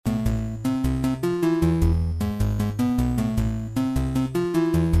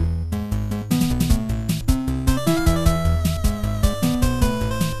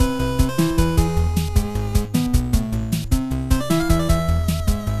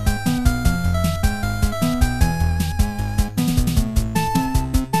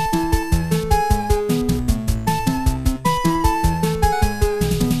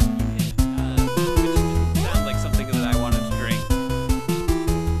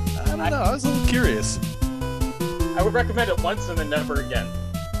know. I was a little curious. I would recommend it once and then never again.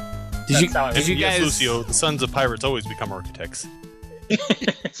 Did you Yes, guys, Lucio, the sons of pirates always become architects.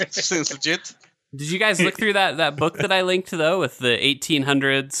 Seems legit. did you guys look through that book that I linked though with the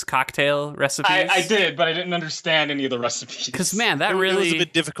 1800s cocktail recipes? I did, but I didn't understand any of the recipes. Because man, that It was a really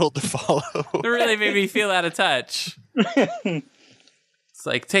bit difficult to follow. it really made me feel out of touch. It's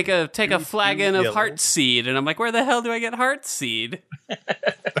like take a flagon of yellow. heart seed, and I'm like, where the hell do I get heart seed?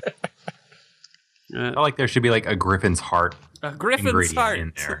 I feel like there should be like a griffin's heart. A griffin's ingredient heart,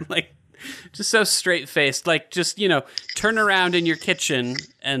 in there. like just so straight faced. Like just turn around in your kitchen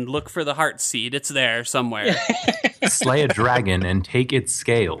and look for the heart seed. It's there somewhere. Slay a dragon and take its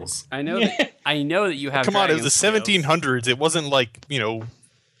scales. I know that you have. Come on, it was the dragon scales. 1700s. It wasn't like,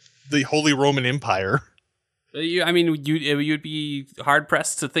 the Holy Roman Empire. You'd be hard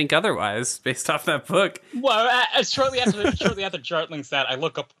pressed to think otherwise based off that book. Well, shortly after Jartling said, I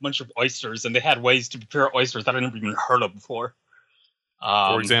look up a bunch of oysters, and they had ways to prepare oysters that I never even heard of before.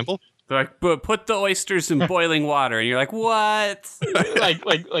 For example? They're like, but put the oysters in boiling water, and you're like, what?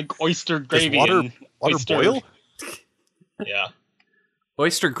 like oyster Does gravy. water and oyster, boil? Yeah,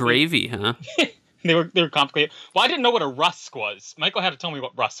 Oyster gravy, huh? they were complicated. Well, I didn't know what a rusk was. Michael had to tell me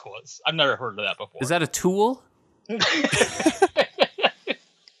what rusk was. I've never heard of that before. Is that a tool?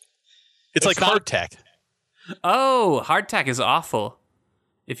 It's like not- hardtack. Oh, hardtack is awful.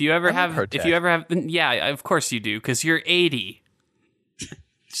 If you ever I like have, hardtack. yeah, of course you do, because you're 80.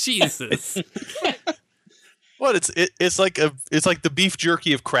 Jesus. What? It's like the beef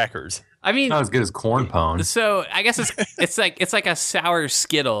jerky of crackers. I mean, Not as good as corn pone. so I guess it's like a sour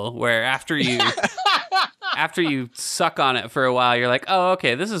Skittle where after you suck on it for a while, you're like, oh,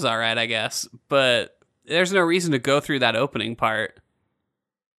 okay, this is all right, I guess. But there's no reason to go through that opening part.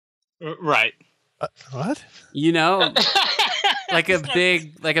 Right. What? Like a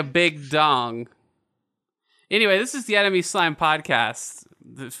big dong. Anyway, this is the Enemy Slime podcast.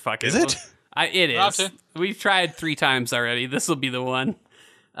 Fuck it. Is it? It is. Gotcha. We've tried 3 times already. This will be the one.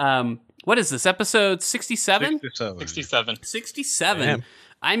 What is this, episode 67? 67. 67. Damn.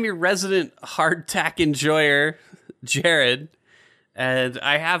 I'm your resident hardtack enjoyer, Jared. And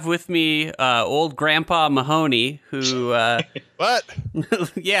I have with me old Grandpa Mahoney, who... What?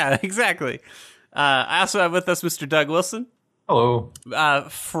 yeah, exactly. I also have with us Mr. Doug Wilson. Hello.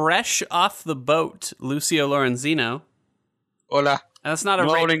 Fresh off the boat, Lucio Lorenzino. Hola. That's not a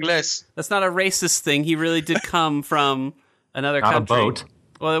No hablo inglés. that's not a racist thing. He really did come from another Not a country. boat.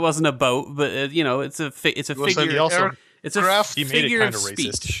 Well, it wasn't a boat, but it's a was figure. He also It's a Craft. He made it figure of kinda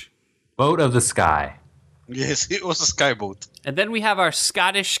racist. speech. Boat of the sky. Yes, it was a skyboat. And then we have our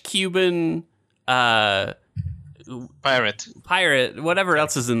Scottish Cuban Pirate. pirate, whatever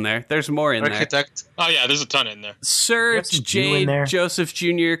else is in there. There's more in there. Architect. Oh yeah, there's a ton in there. Sir have some Jew in J. there? Joseph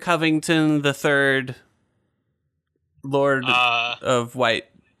Jr. Covington III, Lord of White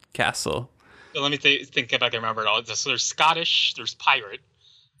Castle. So let me think if I can remember it all. So there's Scottish, there's pirate.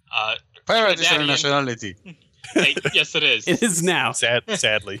 Pirate is a Trinidadian. nationality. Yes, it is. It is now.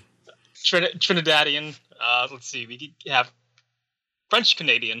 sadly. Trinidadian. Let's see. We could have French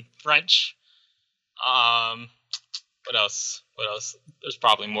Canadian. French. What else? There's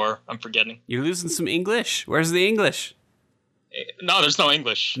probably more. I'm forgetting. You're losing some English. Where's the English? No, there's no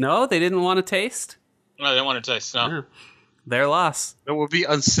English. No, they didn't want to taste. No, I didn't want to taste. No. Yeah. Their loss. That would be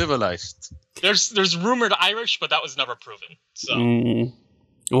uncivilized. There's rumored Irish, but that was never proven. So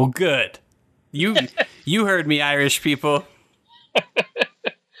Well, good. You heard me, Irish people.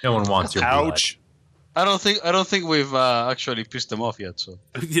 No one wants your blood. Ouch. I don't think we've actually pissed them off yet. So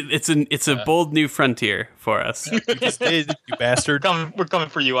It's a bold new frontier for us. You just did, you bastard. we're coming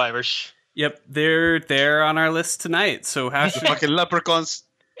for you, Irish. Yep, they're on our list tonight. So how should fucking leprechauns.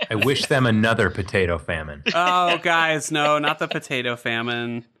 I wish them another potato famine. Oh, guys, no, not the potato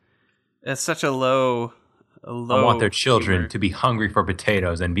famine. It's such a low. I want their children humor. to be hungry for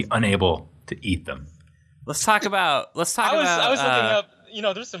potatoes and be unable to eat them. Let's talk about. I was looking up.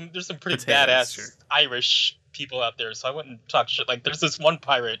 There's some pretty potatoes, badass sure. Irish people out there, so I wouldn't talk shit. Like there's this one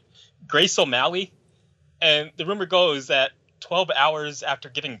pirate, Grace O'Malley, and the rumor goes that 12 hours after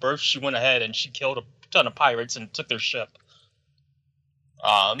giving birth, she went ahead and she killed a ton of pirates and took their ship.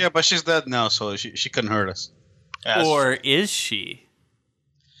 Yeah, but she's dead now, so she couldn't hurt us. Yeah, Or is she?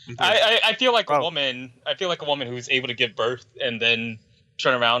 I feel like a woman. I feel like a woman who's able to give birth and then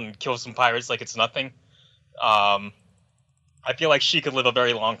turn around and kill some pirates like it's nothing. I feel like she could live a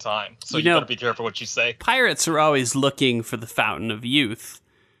very long time. So you gotta be careful what you say. Pirates are always looking for the fountain of youth.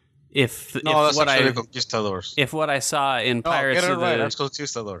 If That's what actually I Conquistadors. if what I saw in Pirates get it of right. the That's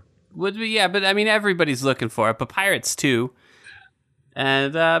Conquistador. would be but I mean everybody's looking for it, but pirates too.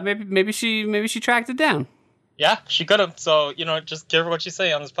 and maybe she tracked it down. Yeah, she could have. So just give her what you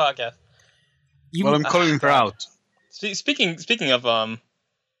say on this podcast. I'm calling her out. Speaking of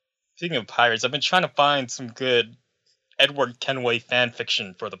pirates, I've been trying to find some good Edward Kenway fan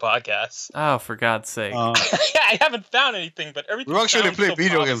fiction for the podcast. Oh, for God's sake! I haven't found anything, but everything. We actually play so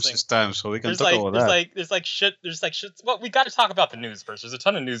video promising. games this time, so we can talk about that. There's like shit. Well, we got to talk about the news first. There's a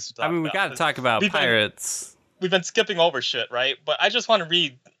ton of news to talk about. We got to talk about pirates. We've been skipping over shit, right? But I just want to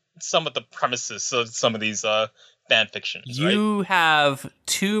read some of the premises of some of these fan fictions. You have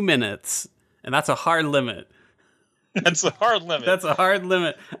 2 minutes, and that's a hard limit. That's a hard limit. That's a hard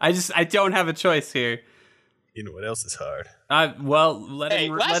limit. I don't have a choice here. You know what else is hard? Let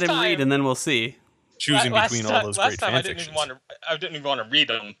him read, and then we'll see. Choosing between all those great fan fictions. I didn't even want to read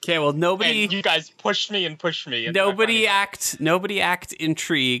them. Okay, well, nobody. And you guys pushed me. Nobody act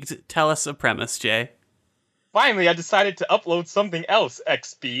intrigued. Tell us a premise, Jay. Finally, I decided to upload something else,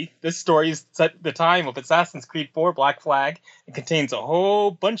 XP. This story is set at the time of Assassin's Creed 4 Black Flag. It contains a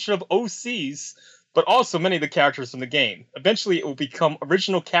whole bunch of OCs, but also many of the characters from the game. Eventually, it will become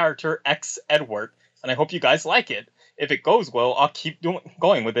original character X Edward, and I hope you guys like it. If it goes well, I'll keep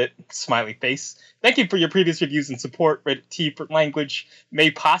going with it. Smiley face. Thank you for your previous reviews and support. Rated T for language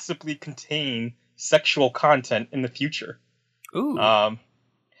may possibly contain sexual content in the future. Ooh. I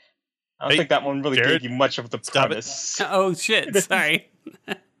don't think that one really gave you much of the premise. Oh, shit. Sorry.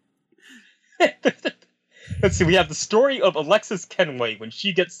 Let's see. We have the story of Alexis Kenway when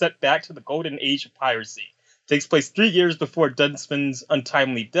she gets sent back to the golden age of piracy. It takes place 3 years before Dunsman's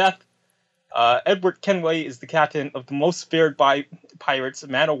untimely death. Edward Kenway is the captain of the most feared by pirates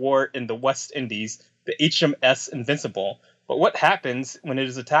man of war in the West Indies, the HMS Invincible. But what happens when it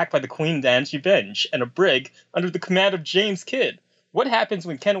is attacked by the Queen Anne's Revenge and a brig under the command of James Kidd? What happens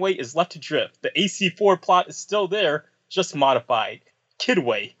when Kenway is left adrift? The AC4 plot is still there, just modified.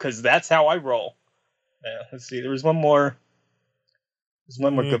 Kidway, because that's how I roll. Let's see. There was one more. There's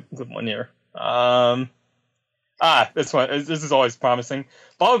one more good one here. This one. This is always promising.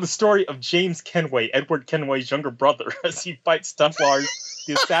 Follow the story of James Kenway, Edward Kenway's younger brother, as he fights Templars,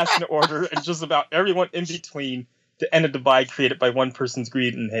 the Assassin Order, and just about everyone in between to end a divide created by one person's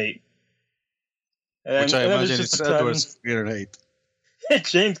greed and hate. Which I imagine is Edward's greed and hate.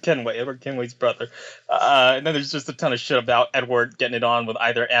 James Kenway, Edward Kenway's brother. And then there's just a ton of shit about Edward getting it on with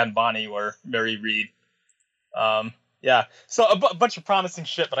either Anne Bonny or Mary Read. Yeah, so a bunch of promising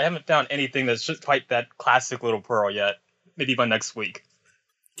shit, but I haven't found anything that's just quite that classic Little Pearl yet. Maybe by next week.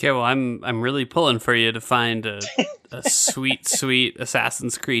 Okay, well, I'm really pulling for you to find a sweet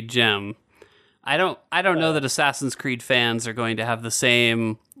Assassin's Creed gem. I don't know that Assassin's Creed fans are going to have the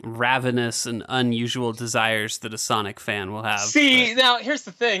same ravenous and unusual desires that a Sonic fan will have. See, now here's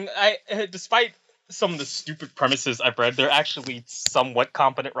the thing. Despite some of the stupid premises I've read, they're actually somewhat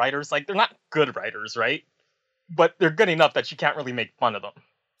competent writers. Like, they're not good writers, right? But they're good enough that you can't really make fun of them.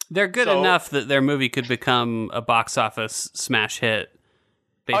 They're good enough that their movie could become a box office smash hit.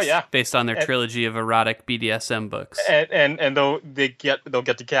 Based on their trilogy of erotic BDSM books. And they'll get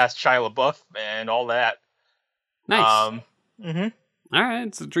to cast Shia LaBeouf and all that. Nice. All right,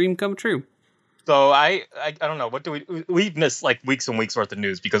 it's a dream come true. So I don't know. What do we've missed like weeks and weeks worth of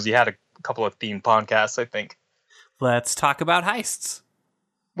news because we had a couple of themed podcasts, I think. Let's talk about heists.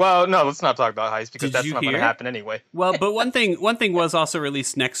 Well, no, let's not talk about heists because that's not going to happen anyway. Well, but one thing was also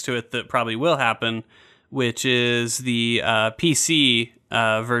released next to it that probably will happen, which is the PC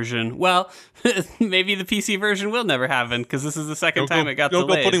version. Well, maybe the PC version will never happen because this is the second time it got delayed.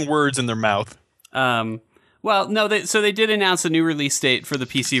 Don't go putting words in their mouth. Well, no, they did announce a new release date for the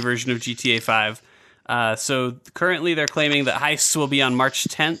PC version of GTA 5. So currently they're claiming that heists will be on March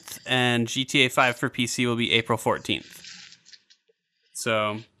 10th and GTA 5 for PC will be April 14th.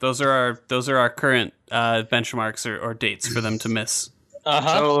 So those are our current benchmarks or dates for them to miss.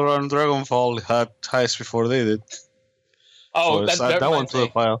 Shadowrun Dragonfall had heists before they did. Oh, so that one to the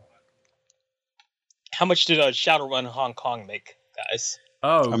pile. How much did Shadowrun Hong Kong make, guys?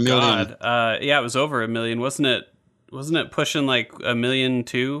 Oh, God. Yeah, it was over $1 million, wasn't it? Wasn't it pushing like $1.2 million,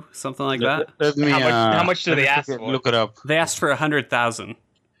 something like that? How much did they ask for? Look it up. They asked for 100,000.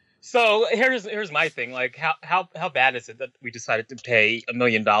 So here's my thing. Like, how bad is it that we decided to pay $1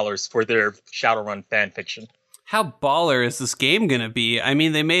 million for their Shadowrun fan fiction? How baller is this game gonna be? I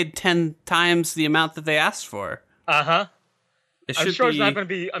mean, they made 10 times the amount that they asked for. I'm sure it's not going to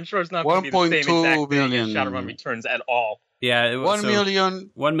be the same exact thing as Shadowrun Returns at all. Yeah, it was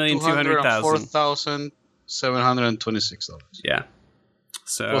 1,204,726 $1,226. Yeah.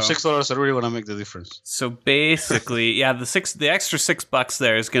 So Well, $6 are really gonna make the difference. So basically, yeah, the extra $6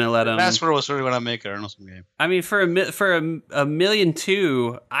 there is going to let them. That's what was really gonna make an awesome game. I mean, for $1.2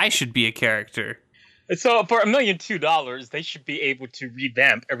 million, I should be a character. So for $1,002,000, they should be able to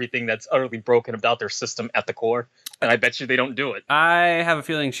revamp everything that's utterly broken about their system at the core, and I bet you they don't do it. I have a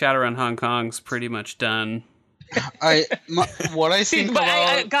feeling Shadowrun Hong Kong's pretty much done. What I think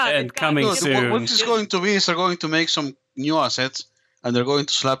about and coming soon. what it's going to be is they're going to make some new assets, and they're going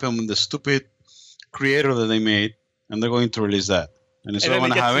to slap them on the stupid creator that they made, and they're going to release that. And it's not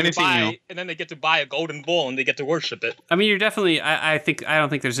going to have anything new. And then they get to buy a golden bull and they get to worship it. I mean, you're definitely. I don't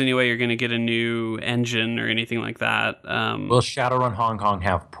think there's any way you're going to get a new engine or anything like that. Will Shadowrun Hong Kong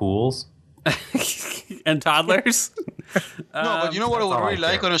have pools? And toddlers? No, but you know what I would really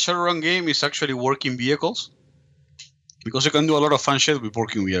like on a Shadowrun game is actually working vehicles. Because you can do a lot of fun shit with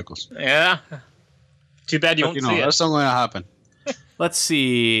working vehicles. Yeah. Too bad you won't see it. That's not going to happen. Let's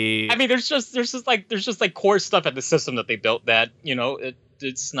see. I mean, there's just like core stuff at the system that they built that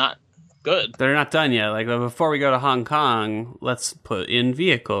it's not good. They're not done yet. Like before we go to Hong Kong, let's put in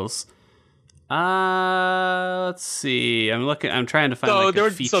vehicles. Let's see. I'm trying to find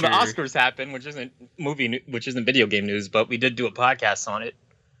a feature. So the Oscars happened, which isn't video game news, but we did do a podcast on it.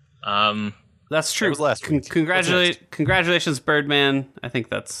 That's true. That was last week. Congratulations, Birdman. I think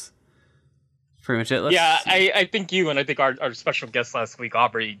that's pretty much it. I think you and I think our special guest last week,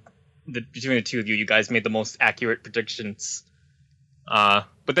 Aubrey, between the two of you guys made the most accurate predictions. But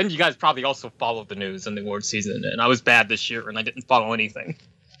then you guys probably also followed the news and the award season, and I was bad this year and I didn't follow anything.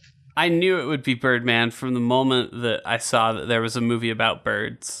 I knew it would be Birdman from the moment that I saw that there was a movie about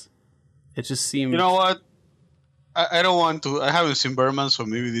birds. It just seemed... You know what? I don't want to... I haven't seen Birdman, so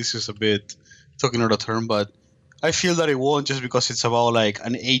maybe this is a bit talking out of turn, but I feel that it won't just because it's about like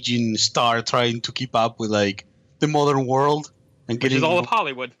an aging star trying to keep up with like the modern world and Which is all of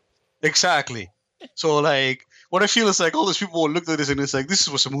Hollywood. Exactly. So like what I feel is like all these people will look at this and it's like this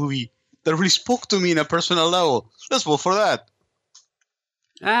was a movie that really spoke to me in a personal level. Let's vote for that.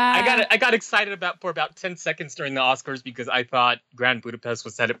 I got excited for about 10 seconds during the Oscars because I thought Grand Budapest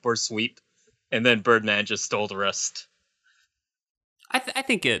was headed for a sweep, and then Birdman just stole the rest. I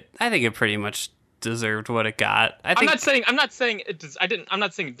think it pretty much deserved what it got. I'm not saying it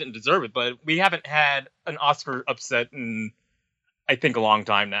didn't deserve it, but we haven't had an Oscar upset in I think a long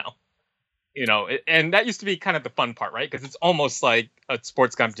time now. And that used to be kind of the fun part, right? Because it's almost like a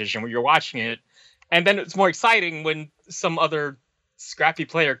sports competition where you're watching it, and then it's more exciting when some other scrappy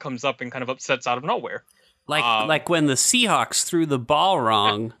player comes up and kind of upsets out of nowhere. Like when the Seahawks threw the ball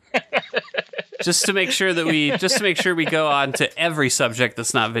wrong. just to make sure we go on to every subject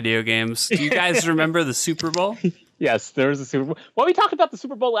that's not video games. Do you guys remember the Super Bowl? Yes, there was a Super Bowl. Well, we talked about the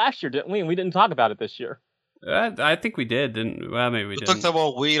Super Bowl last year, didn't we? And we didn't talk about it this year. I think we did, didn't we? Well, maybe we didn't. We talked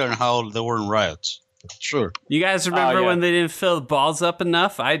about weed and how there weren't riots. Sure. You guys remember when they didn't fill the balls up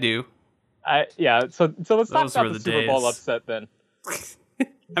enough? I do. So let's talk about the Super Bowl upset then.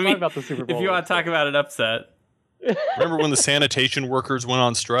 I mean, about the Super Bowl if you want to talk about an upset. Remember when the sanitation workers went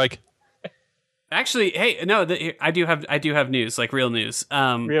on strike? Actually, hey, no, I do have news, like real news.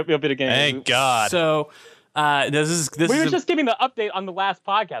 Real bit of game. Thank God. So, this we were just giving the update on the last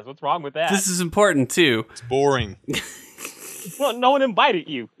podcast. What's wrong with that? This is important too. It's boring. Well, no one invited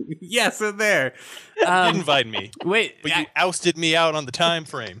you. Yes, so there. You did invite me. Wait, but you ousted me out on the time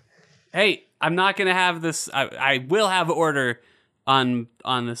frame. Hey, I'm not going to have this. I will have order on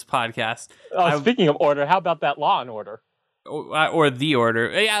this podcast. Speaking of order, how about that Law and Order? Or The Order.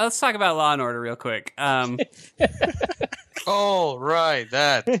 Yeah, let's talk about Law and Order real quick. Oh, right,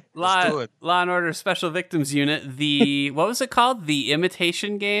 that. Let's do it. Law and Order Special Victims Unit. What was it called? The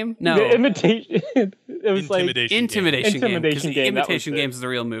Imitation Game? No. The Imitation. It was Intimidation Game. Intimidation Game. Imitation Game is the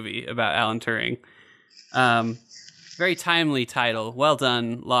real movie about Alan Turing. Very timely title. Well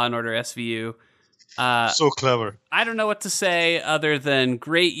done, Law and Order SVU. So clever. I don't know what to say other than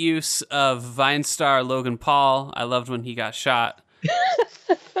great use of Vine star Logan Paul. I loved when he got shot.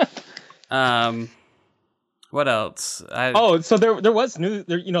 What else? So there was news.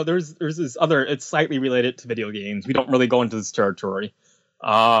 There's this other. It's slightly related to video games. We don't really go into this territory.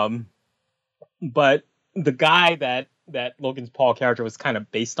 But the guy that Logan Paul character was kind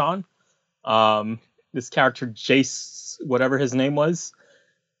of based on, this character Jace, whatever his name was,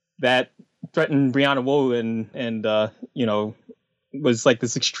 that threatened Brianna Wu and was like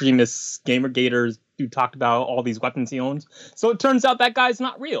this extremist gamer who talked about all these weapons he owns. So it turns out that guy's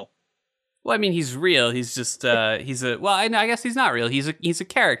not real. Well, I mean, he's real. He's just I guess he's not real. He's a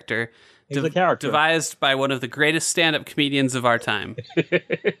character. He's a character devised by one of the greatest stand-up comedians of our time.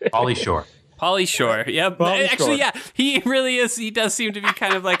 Pauly Shore. Pauly Shore. Yep. Pauly Actually, Shore. yeah, he really is. He does seem to be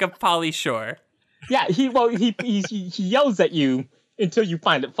kind of like a Pauly Shore. Yeah, he yells at you until you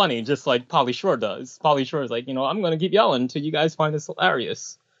find it funny, just like Pauly Shore does. Pauly Shore is like, I'm going to keep yelling until you guys find this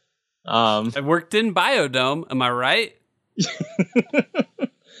hilarious. I worked in Biodome. Am I right?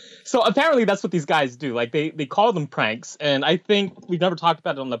 So apparently that's what these guys do. Like they call them pranks, and I think we've never talked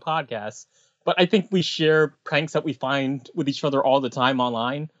about it on the podcast, but I think we share pranks that we find with each other all the time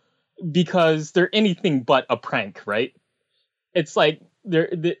online because they're anything but a prank, right? It's like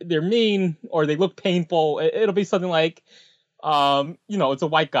they're mean or they look painful. It'll be something like, it's a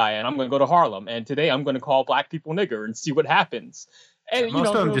white guy and I'm going to go to Harlem and today I'm going to call black people nigger and see what happens. And Most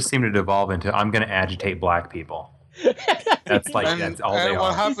of them just seem to devolve into I'm going to agitate black people. That's all they what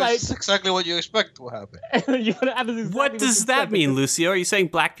are. happens like- is exactly what you expect to happen. What does that mean, Lucio? Are you saying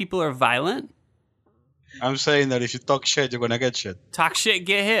black people are violent? I'm saying that if you talk shit, you're gonna get shit. Talk shit,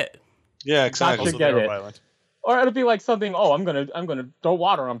 get hit. Yeah, exactly. Also, get they're it. violent. Or it'll be like something, I'm gonna throw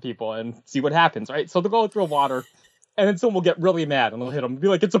water on people and see what happens, right? So they'll go throw water, and then someone will get really mad and they'll hit them and be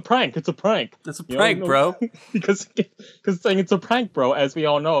like, it's a prank. That's a prank, You know, bro. because saying it's a prank, bro, as we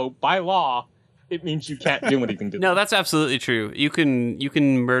all know, by law, it means you can't do anything to them. No, that's absolutely true. You can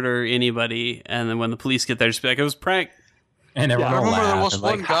murder anybody, and then when the police get there, just be like, it was a prank. And everyone I will remember there laugh was and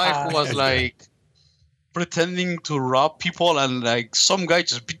one guy who was "Ha." like pretending to rob people, and like some guy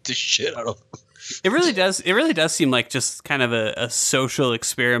just beat the shit out of him. It really does seem like just kind of a social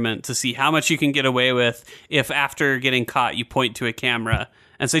experiment to see how much you can get away with if after getting caught you point to a camera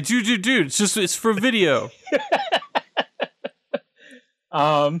and say, dude, it's for video.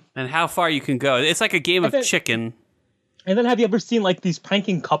 And how far you can go. It's like a game of chicken. And then have you ever seen like these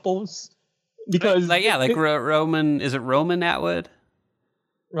pranking couples? Because Roman, is it Roman Atwood?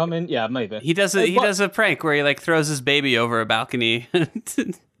 Roman, yeah, maybe. He does a prank where he like throws his baby over a balcony.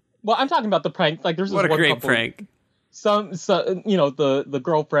 Well, I'm talking about the prank. Like, there's this What a one great couple, prank. The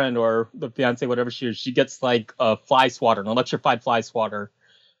girlfriend or the fiance, whatever she is, she gets like a fly swatter, an electrified fly swatter.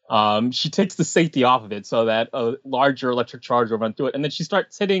 She takes the safety off of it so that a larger electric charge will run through it, and then she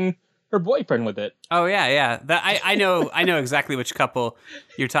starts hitting her boyfriend with it. Oh yeah. That I know exactly which couple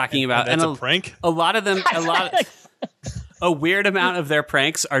you're talking about. And that's a prank? A lot of them, a weird amount of their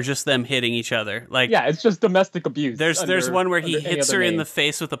pranks are just them hitting each other. Like, Yeah, it's just domestic abuse. there's one where he under any hits other her in name. the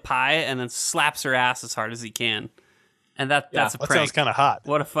face with a pie and then slaps her ass as hard as he can. And that's a That prank. sounds kind of hot.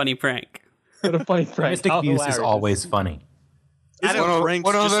 What a funny prank. What a funny prank. Domestic How abuse is hilarious. always funny. Isn't pranks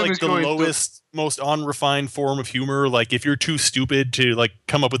one of just them like is the going to- lowest, most unrefined form of humor? Like if you're too stupid to like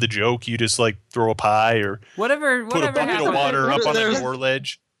come up with a joke, you just like throw a pie or Whatever put a bucket happens. of water up on the There's- door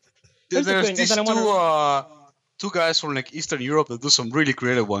ledge. Here's the There's thing, these and then I two guys from like Eastern Europe that do some really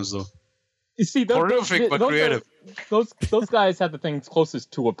creative ones though. You see, Horrific, but creative. Those guys have the things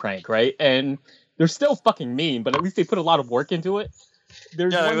closest to a prank, right? And they're still fucking mean, but at least they put a lot of work into it. Yeah,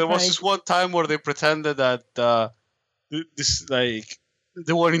 like, there was this one time where they pretended that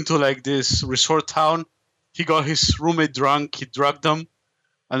they went into like this resort town. He got his roommate drunk. He drugged them,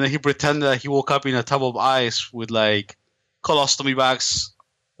 and then he pretended that he woke up in a tub of ice with like colostomy bags.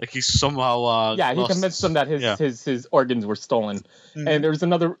 Like he's somehow he lost- convinced them that his organs were stolen. Mhm. And there's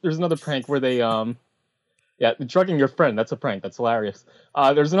another prank where they drugging your friend, that's a prank, that's hilarious.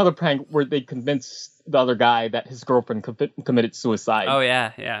 There's another prank where they convinced the other guy that his girlfriend committed suicide. Oh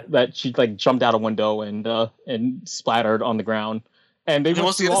yeah. That she like jumped out a window and splattered on the ground. And they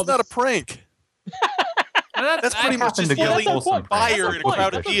went through all That's not a this- prank. That's pretty much just happened to get yelling wholesome pranks. fire That's in the a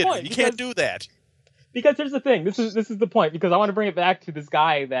crowded point. theater. That's the You point, can't do that. Because here's the thing. This is the point. Because I want to bring it back to this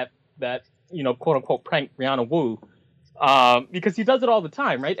guy that quote unquote pranked Brianna Wu, because he does it all the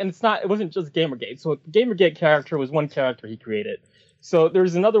time, right? And it wasn't just Gamergate. So the Gamergate character was one character he created. So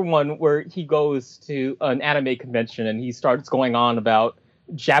there's another one where he goes to an anime convention and he starts going on about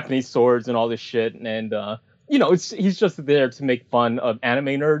Japanese swords and all this shit, and he's just there to make fun of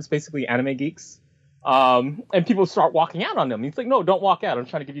anime nerds, basically anime geeks. And people start walking out on him. He's like, no, don't walk out. I'm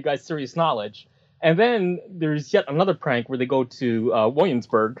trying to give you guys serious knowledge. And then there's yet another prank where they go to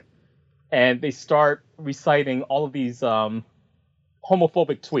Williamsburg and they start reciting all of these homophobic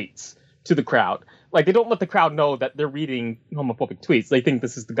tweets to the crowd. Like, they don't let the crowd know that they're reading homophobic tweets. They think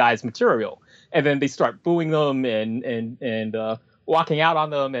this is the guy's material. And then they start booing them and walking out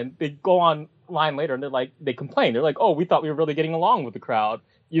on them. And they go online later and they complain. They're like, oh, we thought we were really getting along with the crowd.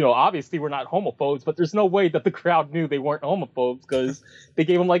 Obviously we're not homophobes, but there's no way that the crowd knew they weren't homophobes because they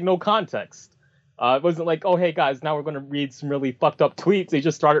gave them like no context. It wasn't like, oh, hey guys, now we're going to read some really fucked up tweets. They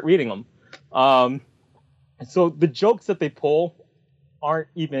just started reading them. So the jokes that they pull aren't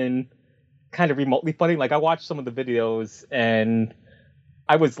even kind of remotely funny. Like, I watched some of the videos and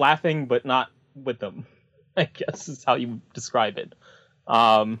I was laughing, but not with them. I guess is how you describe it.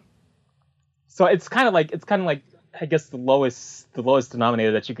 So it's kind of like I guess the lowest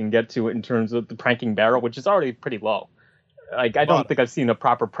denominator that you can get to in terms of the pranking barrel, which is already pretty low. Like I don't think I've seen a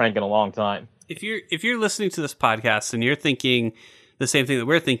proper prank in a long time. If you're listening to this podcast and you're thinking the same thing that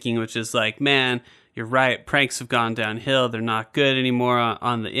we're thinking, which is like, man, you're right, pranks have gone downhill. They're not good anymore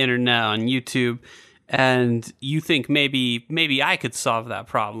on the internet, on YouTube. And you think maybe I could solve that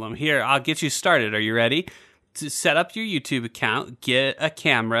problem. Here, I'll get you started. Are you ready? To set up your YouTube account, get a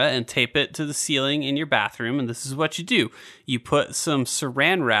camera and tape it to the ceiling in your bathroom. And this is what you do. You put some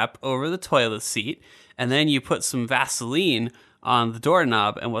saran wrap over the toilet seat, and then you put some Vaseline on the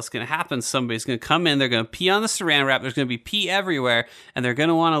doorknob. And what's going to happen, somebody's going to come in, they're going to pee on the saran wrap, there's going to be pee everywhere, and they're going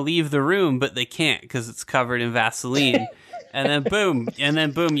to want to leave the room, but they can't because it's covered in Vaseline. And then boom,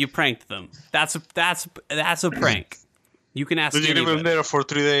 you pranked them. That's a prank. You can ask Then you leave them there for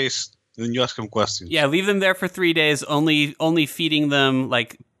 3 days, then you ask them questions. Yeah, leave them there for 3 days, only feeding them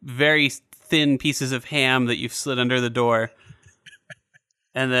like very thin pieces of ham that you've slid under the door.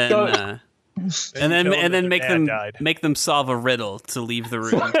 And then make them solve a riddle to leave the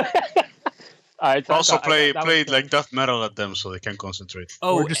room. All right, so Also play like death metal at them so they can concentrate.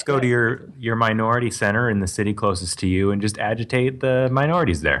 Or just go to your minority center in the city closest to you and just agitate the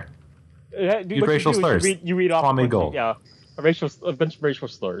minorities there. Use racial slurs. You read off Call me gold. Yeah, a bunch of racial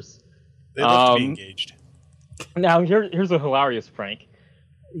slurs. They love to be engaged. Now here's a hilarious prank.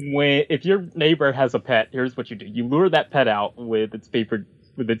 If your neighbor has a pet, here's what you do: you lure that pet out with its favorite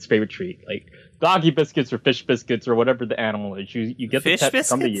treat, like doggy biscuits or fish biscuits or whatever the animal is. You get the pet to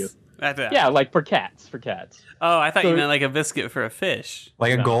come to you. Yeah, like for cats. Oh, I thought you meant like a biscuit for a fish.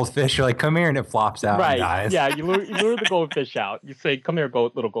 Like a goldfish, you're like, come here, and it flops out and dies. Yeah, you lure the goldfish out. You say, come here,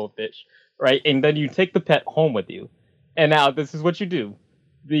 little goldfish, right? And then you take the pet home with you. And now this is what you do.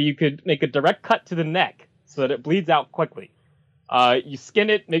 You could make a direct cut to the neck so that it bleeds out quickly. You skin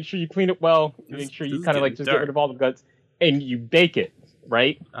it, make sure you clean it well, make sure you kind of like just get rid of all the guts, and you bake it,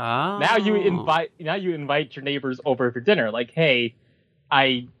 right? Oh. Now you invite your neighbors over for dinner. Like, hey,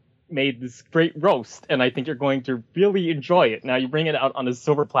 I made this great roast, and I think you're going to really enjoy it. Now you bring it out on a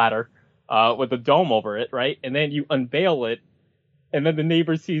silver platter with a dome over it, right? And then you unveil it, and then the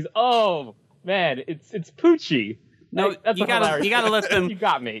neighbor sees, oh man, it's Poochie. No, that's you gotta let them. You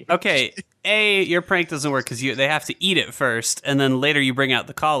got me. Okay, your prank doesn't work because they have to eat it first, and then later you bring out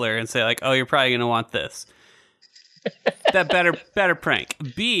the collar and say like, oh, you're probably gonna want this. That better prank.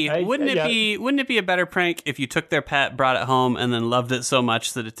 B, wouldn't it be a better prank if you took their pet, brought it home, and then loved it so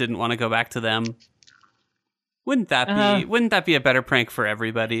much that it didn't want to go back to them? Wouldn't that be a better prank for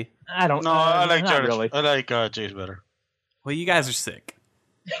everybody? I don't know. I like Not Jared. really. I like Jace better. Well, you guys are sick.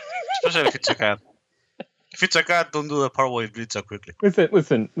 Especially if it's a cat. If it's a cat, don't do the part where it bleeds so quickly.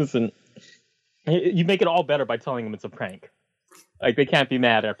 Listen. You make it all better by telling them it's a prank. Like, they can't be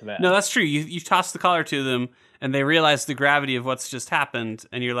mad after that. No, that's true. You toss the collar to them, and they realize the gravity of what's just happened,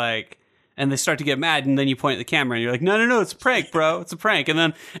 and you're like, and they start to get mad, and then you point at the camera, and you're like, no, it's a prank, bro. It's a prank. And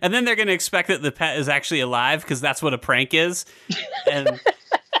then they're going to expect that the pet is actually alive, because that's what a prank is. And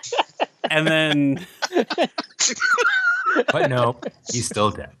then... But no, he's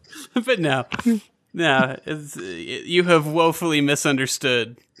still dead. But no, you have woefully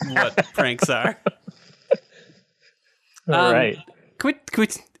misunderstood what pranks are. All right.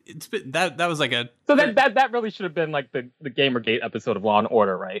 That was like a... So that really should have been like the Gamergate episode of Law and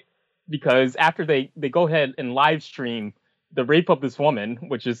Order, right? Because after they go ahead and live stream the rape of this woman,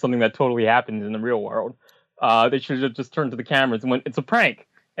 which is something that totally happens in the real world, they should have just turned to the cameras and went, it's a prank.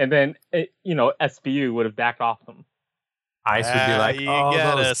 And then, SBU would have backed off them. ICE would be like,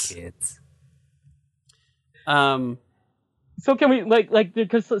 oh, those us. kids. So can we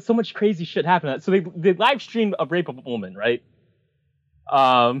because so much crazy shit happened. So they live streamed a rape of a woman, right?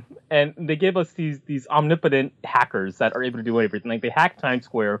 And they gave us these omnipotent hackers that are able to do everything. Like, they hacked Times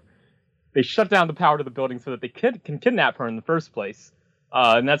Square, they shut down the power to the building so that they can kidnap her in the first place.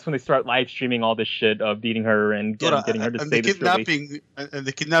 And that's when they start live streaming all this shit of beating her and getting her to say this really. And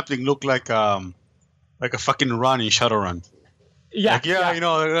the kidnapping looked like a fucking run in Shadowrun. Yeah, they're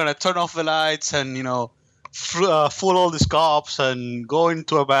gonna turn off the lights and fool all these cops and go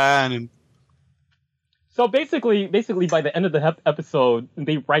into a van. And so basically, by the end of the episode,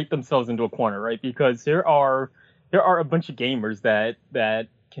 they write themselves into a corner, right? Because there are a bunch of gamers that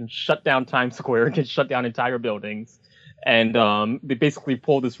can shut down Times Square, can shut down entire buildings, and they basically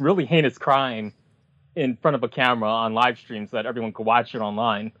pull this really heinous crime in front of a camera on live stream so that everyone could watch it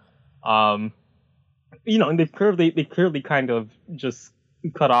online. And they clearly kind of just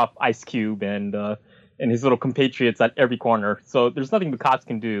cut off Ice Cube and and his little compatriots at every corner. So there's nothing the cops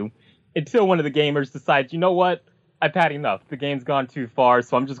can do until one of the gamers decides, you know what, I've had enough. The game's gone too far,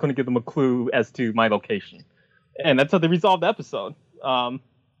 so I'm just going to give them a clue as to my location. And that's how they resolved the episode.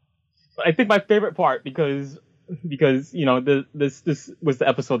 I think my favorite part, because this was the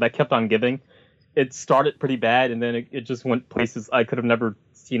episode that kept on giving. It started pretty bad, and then it just went places I could have never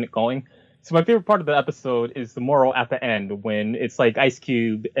seen it going. So my favorite part of the episode is the moral at the end, when it's like Ice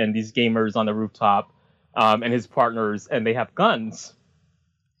Cube and these gamers on the rooftop, and his partners, and they have guns.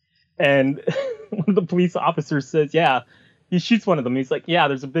 And one of the police officers says, yeah, he shoots one of them. He's like, yeah,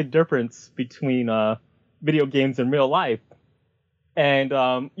 there's a big difference between video games and real life. And,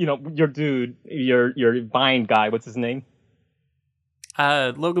 your dude, your Vine guy, what's his name?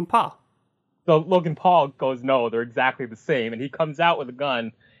 Logan Paul. So Logan Paul goes, no, they're exactly the same. And he comes out with a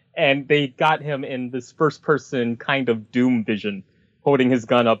gun, and they got him in this first-person kind of Doom vision, holding his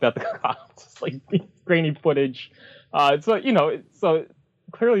gun up at the cops. It's like grainy footage. So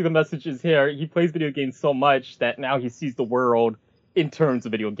clearly the message is here. He plays video games so much that now he sees the world in terms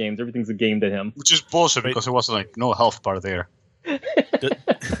of video games. Everything's a game to him. Which is bullshit because there wasn't like no health part there.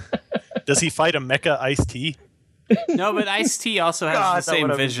 Does he fight a mecha Ice-T? No, but Ice-T also has the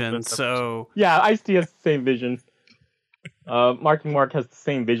same vision, so... Yeah, Ice-T has the same vision. Marky Mark has the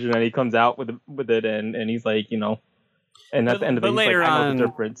same vision, and he comes out with it, and he's like, and at the end of it, he's like, I know the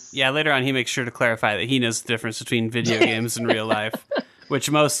difference. Yeah, later on he makes sure to clarify that he knows the difference between video games and real life, which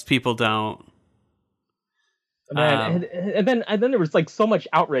most people don't. Man, and then there was like so much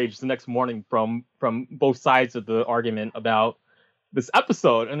outrage the next morning from both sides of the argument about this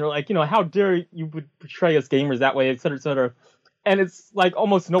episode, and they're like, how dare you would portray us gamers that way, et cetera, et cetera. And it's like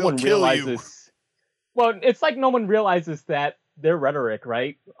almost no one realizes. Well, it's like no one realizes that their rhetoric,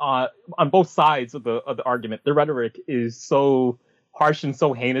 right, on both sides of the argument, their rhetoric is so harsh and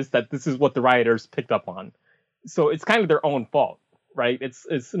so heinous that this is what the rioters picked up on. So it's kind of their own fault, right?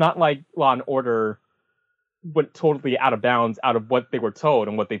 It's not like Law and Order went totally out of bounds out of what they were told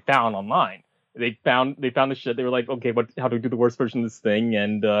and what they found online. They found the shit. They were like, okay, how do we do the worst version of this thing?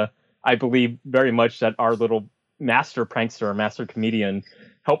 And I believe very much that our little master prankster, or master comedian,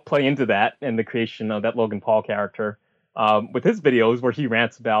 helped play into that and the creation of that Logan Paul character with his videos where he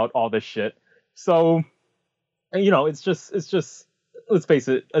rants about all this shit. So, it's just let's face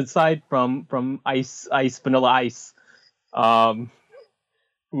it. Aside from Vanilla Ice,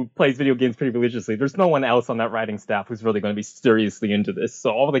 who plays video games pretty religiously, there's no one else on that writing staff who's really going to be seriously into this.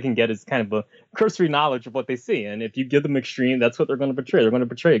 So all they can get is kind of a cursory knowledge of what they see. And if you give them extreme, that's what they're going to portray. They're going to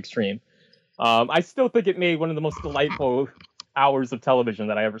portray extreme. I still think it made one of the most delightful hours of television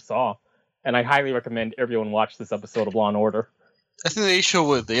that I ever saw. And I highly recommend everyone watch this episode of Law and Order. I think the issue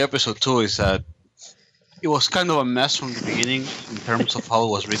with the episode too is that it was kind of a mess from the beginning in terms of how it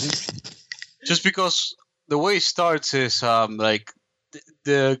was written. Just because the way it starts is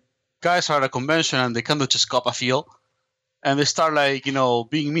the guys are at a convention and they kind of just cop a feel, and they start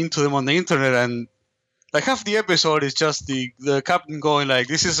being mean to them on the internet, and like half the episode is just the captain going like,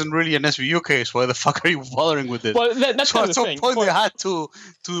 this isn't really an SVU case, why the fuck are you bothering with it? Well, that's so at some point they had to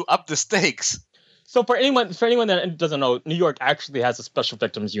up the stakes. So for anyone that doesn't know, New York actually has a special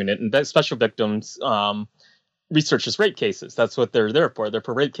victims unit, and that special victims researches rape cases. That's what they're there for. They're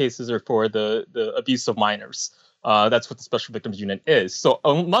for rape cases or for the abuse of minors. That's what the special victims unit is. So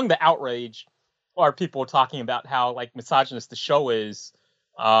among the outrage are people talking about how misogynist the show is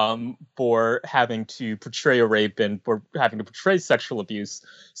for having to portray a rape and for having to portray sexual abuse.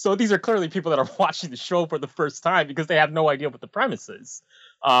 So these are clearly people that are watching the show for the first time because they have no idea what the premise is.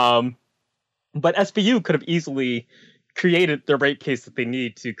 But SVU could have easily created the rape case that they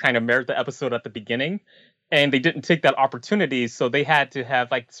need to kind of merit the episode at the beginning, and they didn't take that opportunity. So they had to have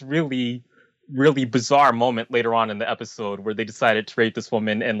this really bizarre moment later on in the episode where they decided to rape this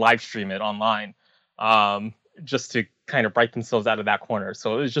woman and live stream it online, just to kind of break themselves out of that corner.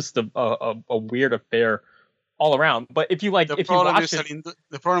 So it was just a weird affair all around. But if you the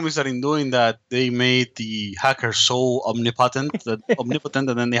problem is that in doing that, they made the hacker so omnipotent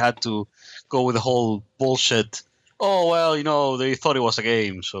and then they had to go with the whole bullshit. Oh well, they thought it was a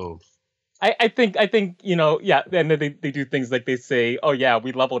game, so. I think yeah, and then they do things like they say, oh yeah,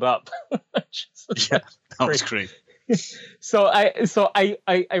 we leveled up. Yeah, that was great. So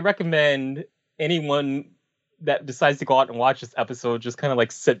I recommend anyone that decides to go out and watch this episode just kind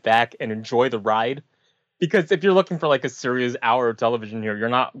of sit back and enjoy the ride, because if you're looking for a serious hour of television here, you're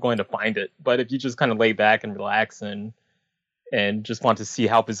not going to find it. But if you just kind of lay back and relax and just want to see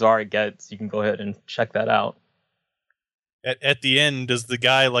how bizarre it gets, you can go ahead and check that out. At the end, does the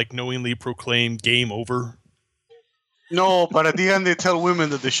guy knowingly proclaim game over? No, but at the end they tell women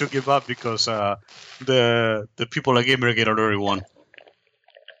that they should give up because the people at Gamergate already won.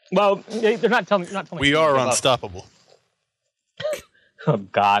 Well, they're not telling. We are unstoppable. Oh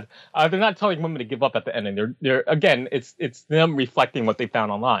God, they're not telling women to give up at the ending. They're again, it's them reflecting what they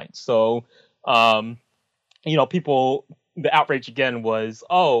found online. So, people, the outrage again was,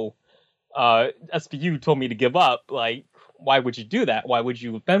 SVU told me to give up. Like, why would you do that? Why would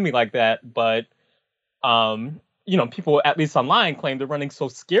you offend me like that? But, people at least online claim they're running so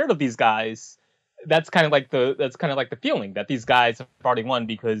scared of these guys. That's kind of like the feeling that these guys have already won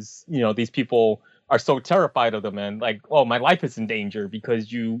because these people are so terrified of them and like, oh, my life is in danger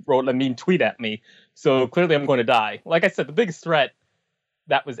because you wrote a mean tweet at me. So clearly I'm going to die. Like I said, the biggest threat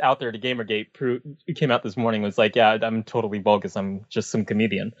that was out there to Gamergate came out this morning was like, yeah, I'm totally bogus. I'm just some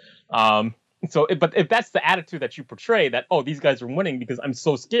comedian. But if that's the attitude that you portray, that, oh, these guys are winning because I'm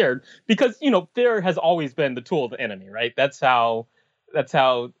so scared, because, fear has always been the tool of the enemy, right? That's how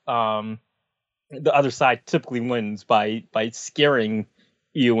the other side typically wins, by scaring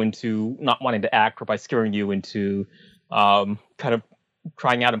you into not wanting to act, or by scaring you into kind of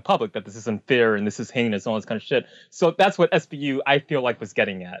crying out in public that this is unfair and this is heinous and all this kind of shit. So that's what SVU, I feel like, was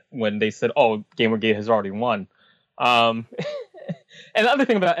getting at when they said, oh, Gamergate has already won. And the other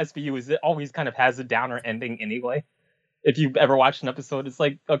thing about SVU is it always kind of has a downer ending anyway. If you've ever watched an episode, it's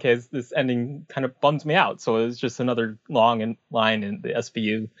like, okay, this ending kind of bums me out. So it's just another long line in the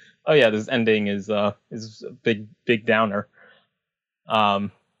SVU. Oh yeah, this ending is a big downer.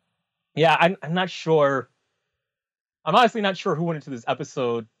 I'm not sure. I'm honestly not sure who went into this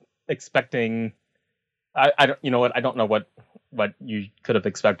episode expecting. I don't. You know what? I don't know what you could have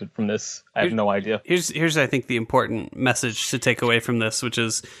expected from this. I have no idea. Here's I think the important message to take away from this, which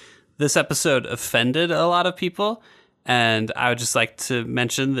is this episode offended a lot of people. And I would just like to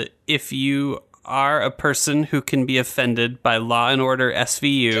mention that if you are a person who can be offended by Law and Order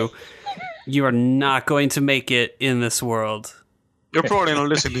SVU, you are not going to make it in this world. You're probably not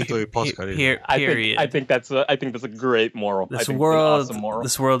listening to a podcast. Period. I think that's a great moral. This world, awesome moral.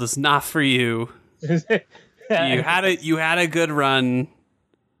 This world is not for you. You had a good run,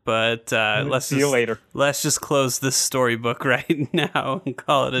 but see you later. Let's just close this storybook right now and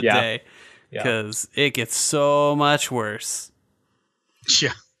call it a day. Because it gets so much worse.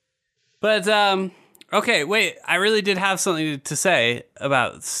 Yeah. But, okay, wait. I really did have something to say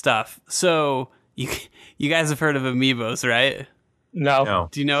about stuff. So, you guys have heard of Amiibos, right? No.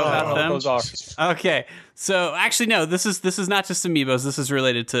 Do you know about them? Those are. Okay. So, actually, no. This is not just Amiibos. This is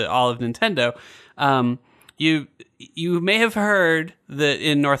related to all of Nintendo. You may have heard that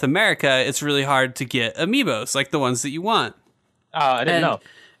in North America, it's really hard to get Amiibos, like the ones that you want. I didn't know.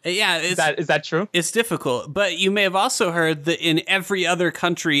 Yeah, is that true? It's difficult, but you may have also heard that in every other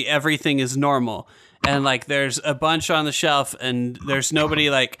country, everything is normal, and like there's a bunch on the shelf, and there's nobody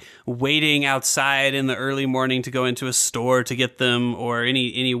like waiting outside in the early morning to go into a store to get them, or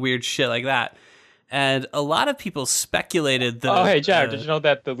any weird shit like that. And a lot of people speculated that. Oh, hey, Jared, did you know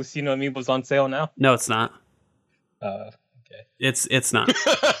that the Lucino Amiibo's on sale now? No, it's not. Okay. It's not.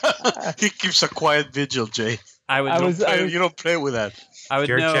 He keeps a quiet vigil, Jay. You don't play with that. I would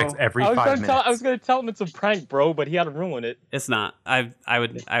Jared know. checks every 5 minutes. I was going to tell him it's a prank, bro, but he had to ruin it. It's not. I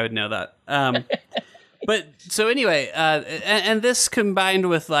would know that. But so anyway, and this combined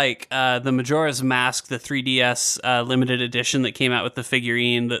with like the Majora's Mask, the 3DS limited edition that came out with the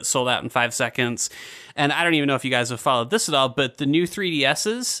figurine that sold out in 5 seconds, and I don't even know if you guys have followed this at all, but the new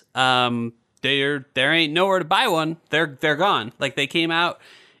 3DSs, there ain't nowhere to buy one. They're gone. Like they came out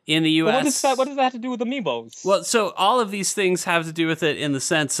in the US. Well, what does that have to do with Amiibos? Well, so all of these things have to do with it in the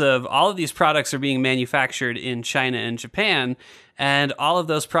sense of all of these products are being manufactured in China and Japan, and all of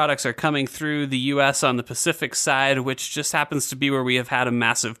those products are coming through the US on the Pacific side, which just happens to be where we have had a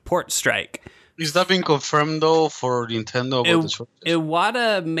massive port strike. Is that being confirmed, though, for Nintendo?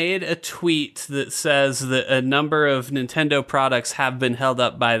 Iwata made a tweet that says that a number of Nintendo products have been held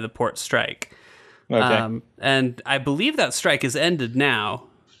up by the port strike. Okay. And I believe that strike has ended now.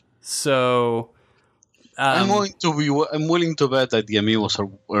 So I'm willing to bet that the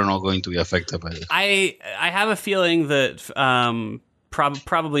Amiibos are not going to be affected by this. I have a feeling that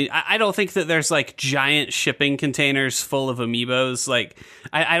probably I don't think that there's like giant shipping containers full of Amiibos. Like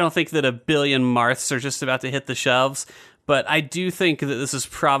I don't think that 1 billion Marths are just about to hit the shelves. But I do think that this is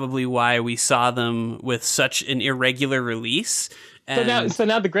probably why we saw them with such an irregular release. So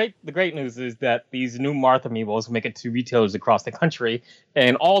now the great news is that these new Marth Amiibos will make it to retailers across the country,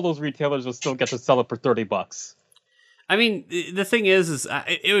 and all those retailers will still get to sell it for $30. I mean, the thing is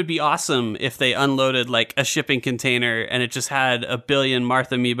it would be awesome if they unloaded like a shipping container and it just had a billion Marth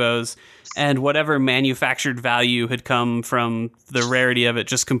amiibos, and whatever manufactured value had come from the rarity of it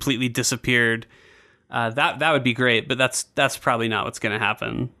just completely disappeared. That would be great, but that's probably not what's going to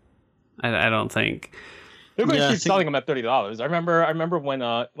happen. I don't think. They're going to keep selling them at $30. I remember when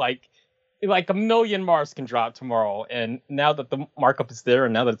like a million Mars can drop tomorrow, and now that the markup is there,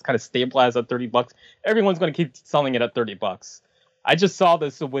 and now that it's kind of stabilized at $30, everyone's going to keep selling it at $30. I just saw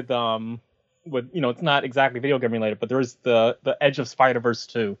this with it's not exactly video game related, but there's the Edge of Spider-Verse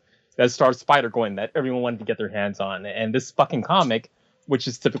 2 that stars Spider-Gwen that everyone wanted to get their hands on, and this fucking comic, which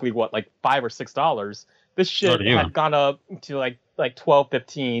is typically what, like $5 or $6, this shit had gone up to like 12,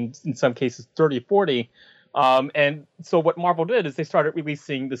 15, in some cases 30, 40. And so what Marvel did is they started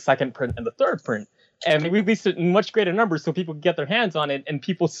releasing the second print and the third print, and they released it in much greater numbers so people could get their hands on it, and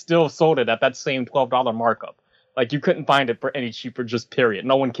people still sold it at that same $12 markup. Like, you couldn't find it for any cheaper, just period.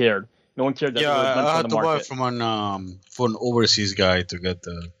 No one cared. No one cared that it was I had to buy it from an overseas guy to get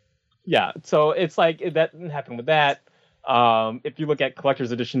the... Yeah, so it's like, that didn't happen with that. If you look at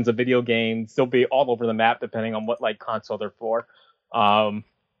collector's editions of video games, they'll be all over the map depending on what like console they're for. I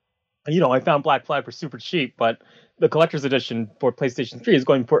found Black Flag for super cheap, but the collector's edition for PlayStation 3 is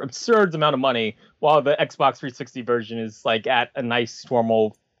going for absurd amount of money, while the Xbox 360 version is like at a nice,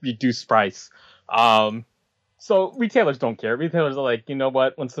 normal, reduced price. So retailers don't care. Retailers are like, you know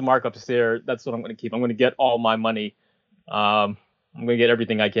what? Once the markup is there, that's what I'm going to keep. I'm going to get all my money. I'm going to get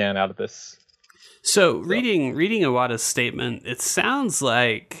everything I can out of this. So reading Iwata's statement, it sounds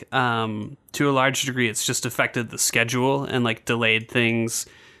like to a large degree it's just affected the schedule and like delayed things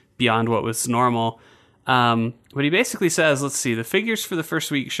beyond what was normal. What he basically says, let's see, the figures for the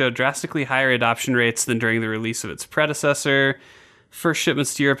first week showed drastically higher adoption rates than during the release of its predecessor. First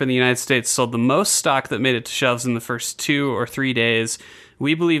shipments to Europe and the United States sold the most stock that made it to shelves in the first 2 or 3 days.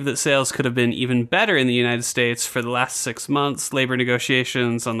 We believe that sales could have been even better in the United States for the last 6 months. Labor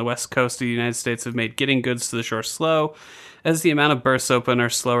negotiations on the west coast of the United States have made getting goods to the shore slow, as the amount of berths open are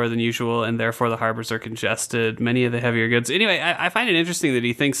slower than usual, and therefore the harbors are congested. Many of the heavier goods... Anyway, I find it interesting that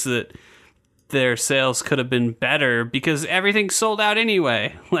he thinks that their sales could have been better because everything sold out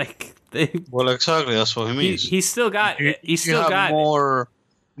anyway. Like, well, exactly, that's what he means. He still got...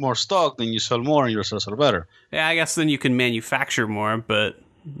 more stock, then you sell more and your sales are better. Yeah, I guess then you can manufacture more, but...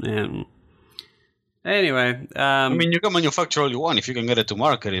 Anyway, I mean, you can manufacture all you want. If you can get it to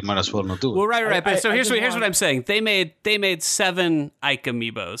market, you might as well not do it. Well, right. But so here's what I'm saying. They made 7 Ike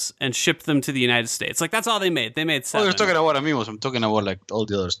amiibos and shipped them to the United States. Like, that's all they made. They made 7. Oh, you're talking about amiibos. I'm talking about like all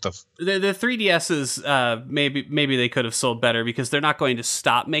the other stuff. The 3DSs, maybe they could have sold better because they're not going to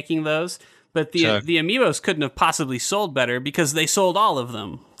stop making those. But the amiibos couldn't have possibly sold better because they sold all of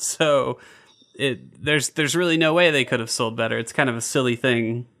them. So there's really no way they could have sold better. It's kind of a silly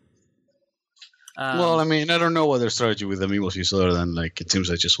thing. Well, I mean, I don't know what their strategy with amiibos is other than like it seems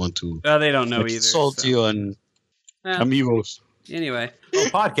I just want to. They don't know either. Salt you on amiibos. Anyway,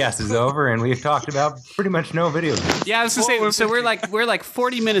 the podcast is over, and we've talked about pretty much no video games. Yeah, I was gonna say. So we're like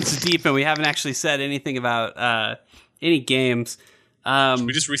 40 minutes deep, and we haven't actually said anything about any games. Should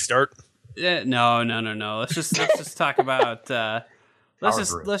we just restart? No. Let's just talk about.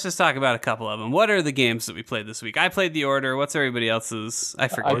 Let's just talk about a couple of them. What are the games that we played this week? I played The Order. What's everybody else's? I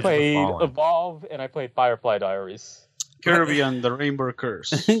forget. I played Evolve and I played Firefly Diaries. Kirby and the Rainbow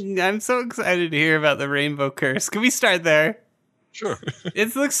Curse. I'm so excited to hear about the Rainbow Curse. Can we start there? Sure.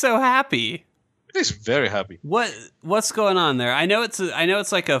 It looks so happy. It is very happy. What's going on there? I know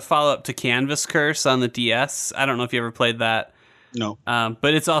it's like a follow up to Canvas Curse on the DS. I don't know if you ever played that. No.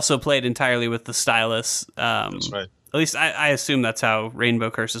 But it's also played entirely with the stylus. That's right. At least I assume that's how Rainbow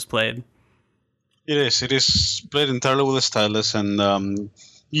Curse is played. It is. It is played entirely with a stylus, and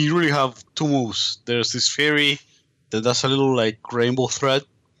you really have 2 moves. There's this fairy that does a little like rainbow thread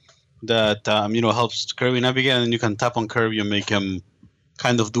that helps Kirby navigate, and you can tap on Kirby and make him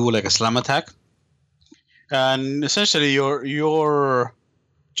kind of do like a slam attack. And essentially, your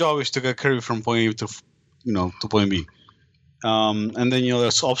job is to get Kirby from point A to point B. And then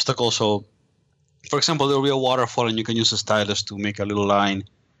there's obstacles. So, for example, there will be a waterfall, and you can use a stylus to make a little line,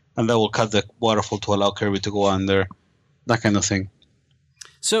 and that will cut the waterfall to allow Kirby to go under. That kind of thing.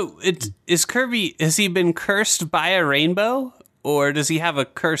 So, Kirby? Has he been cursed by a rainbow, or does he have a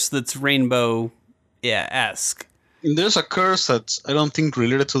curse that's rainbow-esque? There's a curse that's I don't think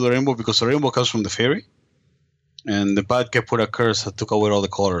related to the rainbow because the rainbow comes from the fairy, and the bad guy put a curse that took away all the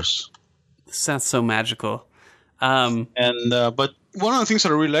colors. This sounds so magical. But one of the things that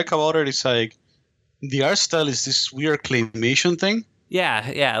I really like about it is like the art style is this weird claymation thing. Yeah,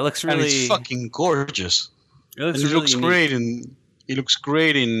 it looks really. And it's fucking gorgeous. It looks and really it looks neat.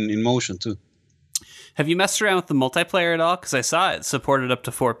 great in motion too. Have you messed around with the multiplayer at all? Because I saw it supported up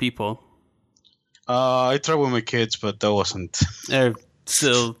to 4 people. I tried with my kids, but that wasn't. They're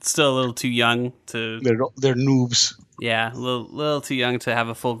still a little too young to. They're noobs. Yeah, a little too young to have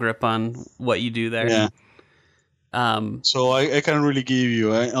a full grip on what you do there. Yeah. Um, So I can't really give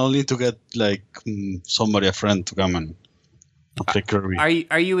you. I'll need to get like a friend to come and play Kirby.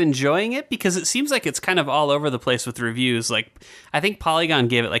 Are you enjoying it? Because it seems like it's kind of all over the place with reviews. Like, I think Polygon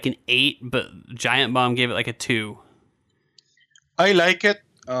gave it like an 8, but Giant Bomb gave it like a 2. I like it.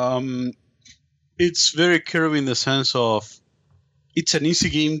 It's very Kirby in the sense of it's an easy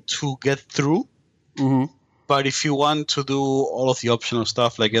game to get through. Mm-hmm. But if you want to do all of the optional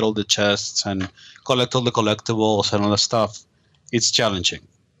stuff, like get all the chests and collect all the collectibles and all that stuff, it's challenging.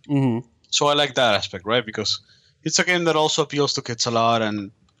 Mm-hmm. So I like that aspect, right? Because it's a game that also appeals to kids a lot,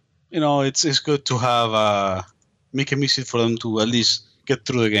 and it's good to have make it easy for them to at least get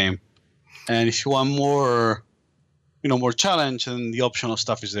through the game. And if you want more, more challenge, then the optional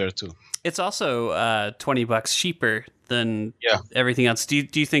stuff is there too. It's also $20 cheaper than Yeah. everything else. Do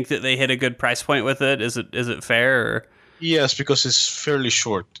you think that they hit a good price point with it? Is it fair? Or? Yes, because it's fairly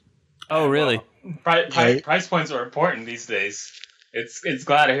short. Oh, really? Price points are important these days. It's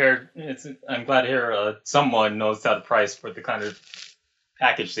glad to hear. I'm glad to hear someone knows how to price for the kind of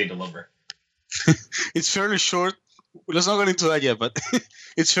package they deliver. It's fairly short. Let's not get into that yet, but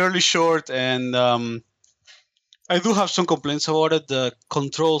it's fairly short, and I do have some complaints about it. The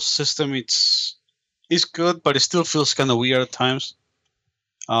control system it's good, but it still feels kind of weird at times.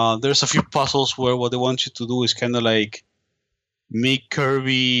 There's a few puzzles where what they want you to do is kind of like make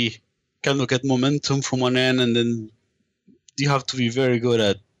Kirby kind of get momentum from one end, and then you have to be very good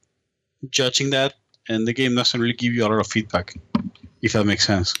at judging that, and the game doesn't really give you a lot of feedback, if that makes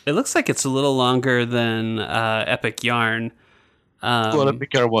sense. It looks like it's a little longer than Epic Yarn. Well,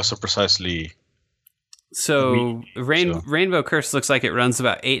 Epic Yarn was precisely... So Rainbow Curse looks like it runs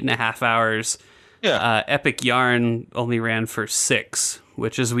about 8.5 hours. Yeah. Epic Yarn only ran for 6,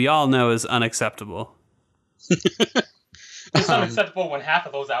 which, as we all know, is unacceptable. It's unacceptable when half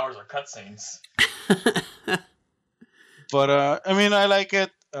of those hours are cutscenes. But I like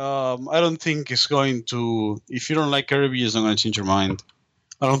it. I don't think it's going to. If you don't like Kirby, it's not going to change your mind.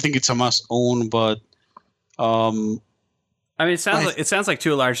 I don't think it's a must own, but I mean, it sounds like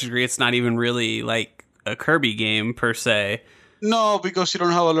to a large degree, it's not even really like a Kirby game per se. No, because you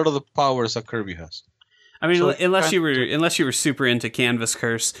don't have a lot of the powers that Kirby has. I mean, So unless you were super into Canvas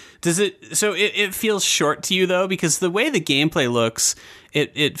Curse, does it? So it feels short to you though, because the way the gameplay looks,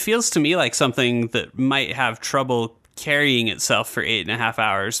 it feels to me like something that might have trouble carrying itself for 8.5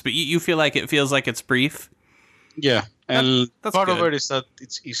 hours. But you feel like it feels like it's brief. Yeah, and that's part good. of it is that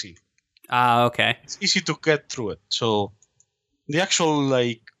it's easy. Okay. It's easy to get through it. So the actual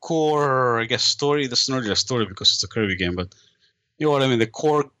core, I guess, story. That's not really a story because it's a Kirby game, but you know what I mean. The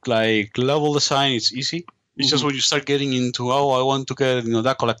core level design is easy. It's just when you start getting into I want to get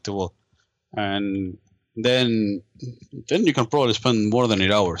that collectible, and then you can probably spend more than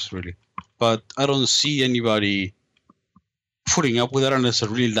 8 hours really. But I don't see anybody putting up with that unless I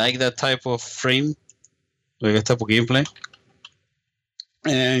really like that type of frame, like that type of gameplay.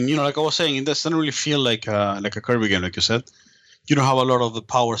 And like I was saying, it doesn't really feel like a Kirby game, like you said. You don't have a lot of the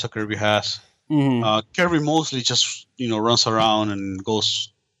powers that Kirby has. Mm-hmm. Kirby mostly just runs around and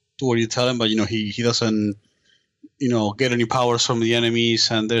goes to where you tell him, but he doesn't get any powers from the enemies.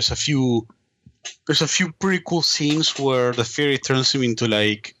 And there's a few pretty cool scenes where the fairy turns him into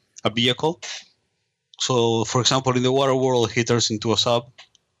like a vehicle. So, for example, in the water world, he turns into a sub,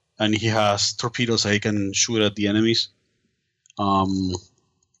 and he has torpedoes that he can shoot at the enemies.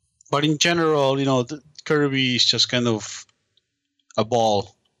 But in general, Kirby is just kind of a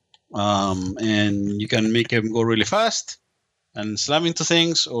ball, and you can make him go really fast and slam into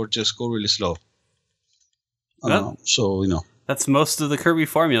things, or just go really slow. That's most of the Kirby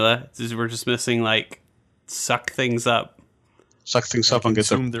formula. We're just missing suck things up and get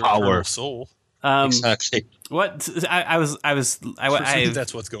their power. Soul. Exactly. What I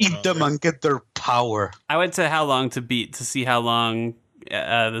That's what's going on. Eat them and get their power. I went to How Long to Beat to see how long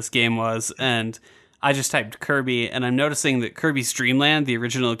this game was, and I just typed Kirby, and I'm noticing that Kirby's Dream Land, the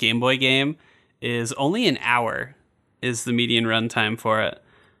original Game Boy game, is only an hour is the median runtime for it.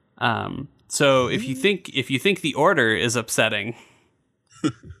 So if you think the order is upsetting,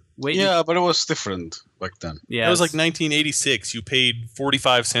 wait. Yeah, but it was different back then. Yeah, it was like 1986. You paid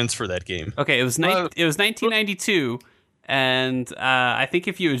 45 cents for that game. Okay, it was 1992, and I think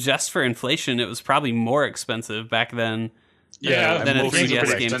if you adjust for inflation, it was probably more expensive back then. Yeah, than a most 3DS games are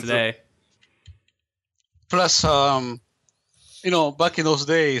game expensive. today. Plus, back in those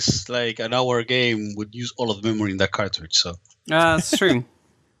days, like an hour game would use all of the memory in that cartridge. So That's true.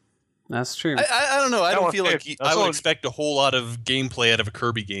 That's true. I don't know. I don't feel like I would all. expect a whole lot of gameplay out of a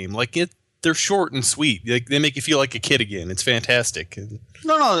Kirby game. Like they're short and sweet. Like, they make you feel like a kid again. It's fantastic.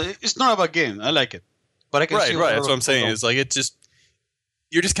 No, it's not about game. I like it, but I can see Right. That's what I'm saying. It's like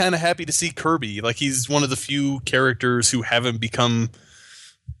you're just kind of happy to see Kirby. Like, he's one of the few characters who haven't become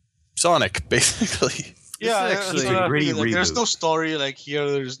Sonic, basically. Yeah, actually a gritty reboot. There's no story like here.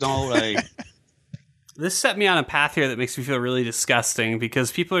 There's no like. This set me on a path here that makes me feel really disgusting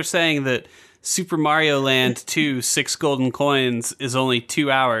because people are saying that Super Mario Land 2 6 Golden Coins is only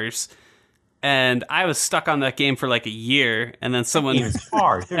 2 hours. And I was stuck on that game for like a year, and then someone It's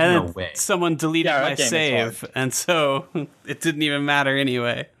hard. There's and no way. someone deleted Yeah, my that game is save, and so it didn't even matter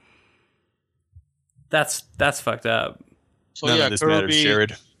anyway. That's fucked up. So None yeah, of this Kirby. matters,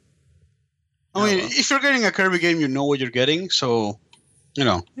 Jared. I mean, if you're getting a Kirby game, you know what you're getting. So,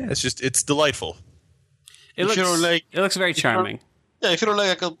 Yeah, it's delightful. It If looks you don't like- it looks very charming. yeah, if you don't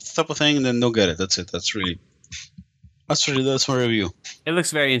like a type of thing, then don't get it. That's it. That's my review. It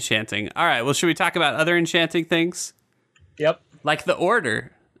looks very enchanting. All right, well, should we talk about other enchanting things Yep. like the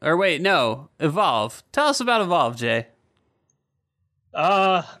Order? Or wait, no, Evolve. Tell us about Evolve, Jay.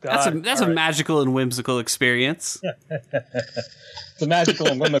 God. That's a All right. magical and whimsical experience. It's a magical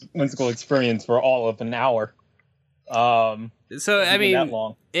and whimsical experience for all of an hour. So I Even mean, that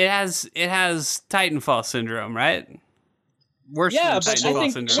long. it has Titanfall syndrome, right? Worse Yeah, than but I Titanfall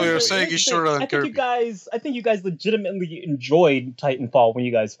think syndrome. So you're saying it's shorter than Kirby. I think you guys legitimately enjoyed Titanfall when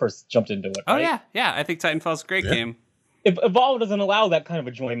you guys first jumped into it. Oh right? yeah. I think Titanfall's a great game. If Evolve doesn't allow that kind of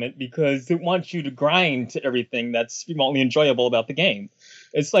enjoyment because it wants you to grind to everything that's remotely enjoyable about the game.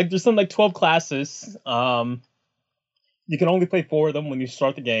 It's like there's something like 12 classes. You can only play 4 of them when you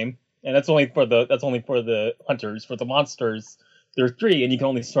start the game, and that's only for the hunters. For the monsters, there are 3, and you can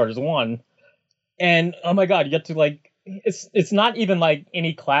only start as 1. And oh my god, you get to like it's not even like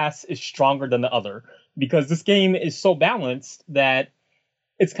any class is stronger than the other because this game is so balanced that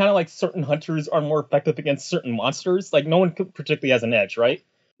it's kind of like certain hunters are more effective against certain monsters. Like no one particularly has an edge, right?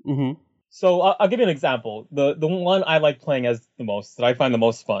 Mm-hmm. So I'll give you an example. The one I like playing as the most, that I find the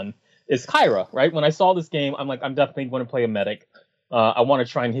most fun, is Kyra, right? When I saw this game, I'm like, I'm definitely going to play a medic. I want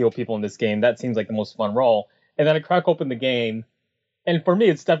to try and heal people in this game. That seems like the most fun role. And then I crack open the game, and for me,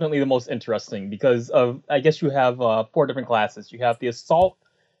 it's definitely the most interesting because I guess you have 4 different classes. You have the Assault,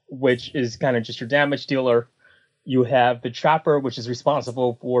 which is kind of just your damage dealer. You have the Trapper, which is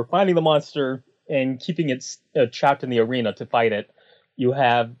responsible for finding the monster and keeping it trapped in the arena to fight it. You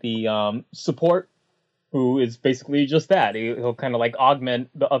have the Support, who is basically just that. He'll kind of like augment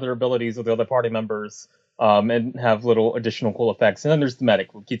the other abilities of the other party members and have little additional cool effects. And then there's the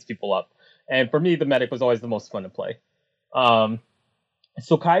Medic, who keeps people up. And for me, the Medic was always the most fun to play.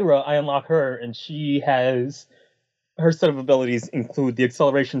 So Kyra, I unlock her, and she has her set of abilities include the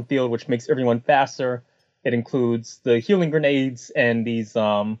Acceleration Field, which makes everyone faster. It includes the healing grenades and these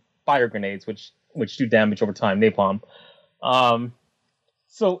fire grenades, which do damage over time, napalm.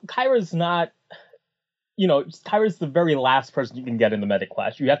 So Kyra's not, Kyra's the very last person you can get in the medic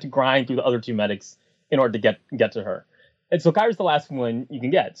class. You have to grind through the other 2 medics in order to get to her. And so Kyra's the last one you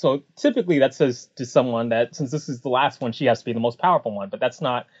can get. So typically that says to someone that since this is the last one, she has to be the most powerful one. But that's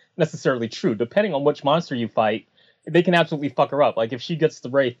not necessarily true. Depending on which monster you fight, they can absolutely fuck her up. Like if she gets the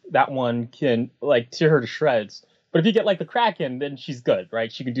Wraith, that one can like tear her to shreds. But if you get like the Kraken, then she's good,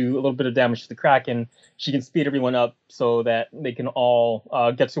 right? She can do a little bit of damage to the Kraken. She can speed everyone up so that they can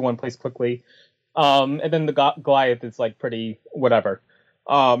all get to one place quickly. And then the Goliath is like pretty whatever.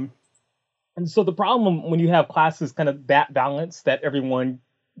 And so the problem when you have classes kind of that balanced, that everyone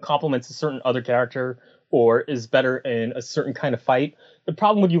complements a certain other character or is better in a certain kind of fight, the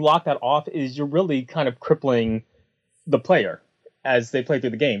problem when you lock that off is you're really kind of crippling the player as they play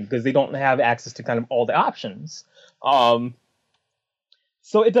through the game because they don't have access to kind of all the options.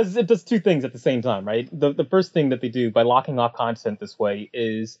 So it does 2 things at the same time, right? The first thing that they do by locking off content this way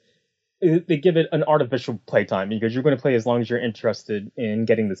is they give it an artificial playtime because you're going to play as long as you're interested in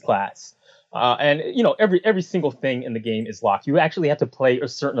getting this class. And every single thing in the game is locked. You actually have to play a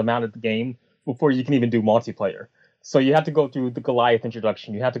certain amount of the game before you can even do multiplayer. So you have to go through the Goliath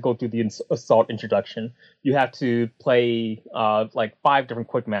introduction. You have to go through the Assault introduction. You have to play like 5 different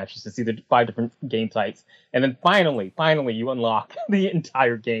quick matches to see the 5 different game types. And then finally, you unlock the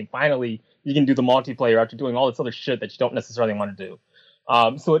entire game. Finally, you can do the multiplayer after doing all this other shit that you don't necessarily want to do.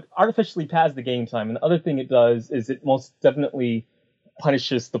 So it artificially pads the game time. And the other thing it does is it most definitely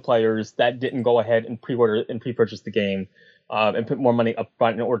punishes the players that didn't go ahead and pre-order and pre-purchase the game. and put more money up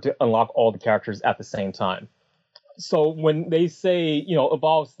front in order to unlock all the characters at the same time. So when they say,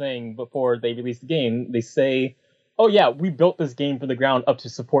 Evolve's thing before they release the game, they say, oh yeah, we built this game from the ground up to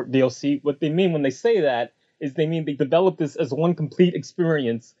support DLC. What they mean when they say that is they mean they developed this as one complete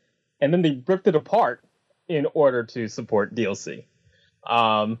experience, and then they ripped it apart in order to support DLC.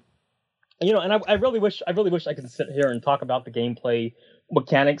 And I really wish I could sit here and talk about the gameplay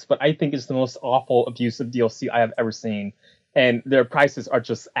mechanics, but I think it's the most awful abuse of DLC I have ever seen, and their prices are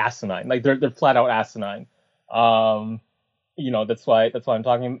just asinine. Like they're flat out asinine. That's why I'm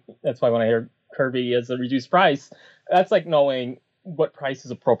talking. That's why when I hear Kirby as a reduced price, that's like knowing what price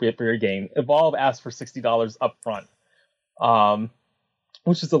is appropriate for your game. Evolve asked for $60 up front,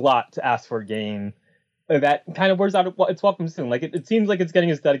 which is a lot to ask for a game that kind of wears out its welcome soon. Like it seems like it's getting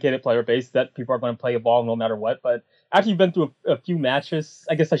its dedicated player base that people are going to play Evolve no matter what. But after you've been through a few matches,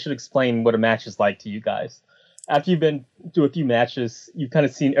 I guess I should explain what a match is like to you guys. After you've been through a few matches, you've kind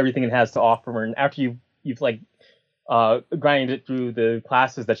of seen everything it has to offer, and after you've like grinded through the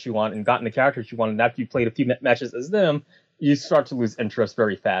classes that you want and gotten the characters you want, and after you played a few matches as them, you start to lose interest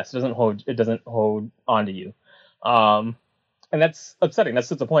very fast. It doesn't hold onto you, and that's upsetting. That's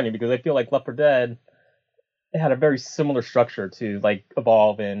disappointing because I feel like Left 4 Dead had a very similar structure to like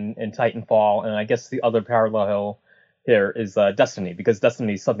Evolve and Titanfall, and I guess the other parallel here is Destiny, because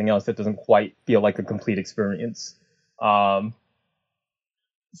Destiny is something else that doesn't quite feel like a complete experience. So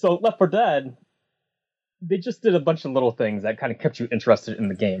Left 4 Dead, they just did a bunch of little things that kind of kept you interested in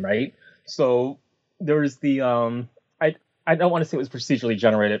the game, right? So there's the I don't want to say it was procedurally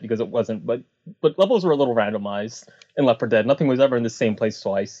generated because it wasn't, but levels were a little randomized in Left 4 Dead. Nothing was ever in the same place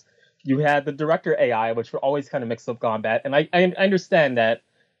twice. You had the director AI, which were always kind of mixed up combat, and I understand that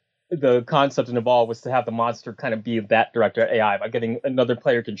the concept in Evolve was to have the monster kind of be that director AI. By getting another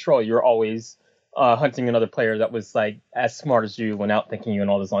player control, you're always hunting another player that was like as smart as you, went out thinking you, and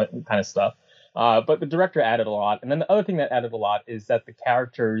all this kind of stuff. But the director added a lot, and then the other thing that added a lot is that the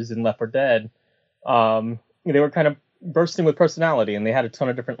characters in Left 4 Dead, they were kind of bursting with personality, and they had a ton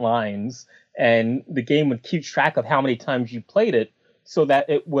of different lines, and the game would keep track of how many times you played it, so that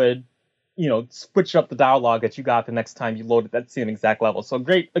it would, switch up the dialogue that you got the next time you loaded that same exact level. So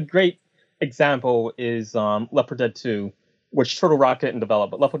a great example is Left 4 Dead 2, which Turtle Rock didn't develop,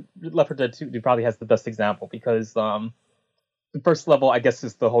 but Left 4 Dead 2 probably has the best example because the first level, I guess,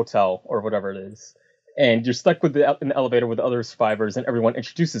 is the hotel or whatever it is. And you're stuck in the elevator with the other survivors, and everyone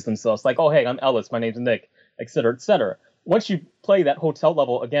introduces themselves like, oh, hey, I'm Ellis, my name's Nick, etc., etc. Once you play that hotel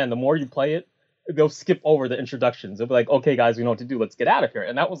level again, the more you play it, they'll skip over the introductions. They'll be like, okay, guys, we know what to do. Let's get out of here.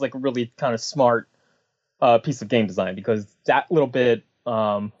 And that was like a really kind of smart piece of game design, because that little bit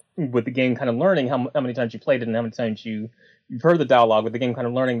with the game kind of learning how many times you played it and how many times you've heard the dialogue, with the game kind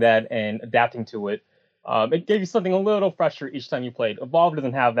of learning that and adapting to it, it gave you something a little fresher each time you played. Evolve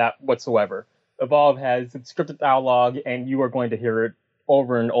doesn't have that whatsoever. Evolve has scripted dialogue, and you are going to hear it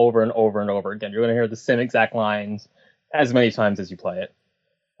over and over and over and over again. You're going to hear the same exact lines as many times as you play it.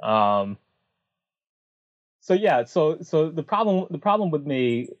 So the problem with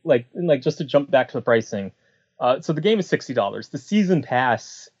me, like just to jump back to the pricing, so the game is $60. The season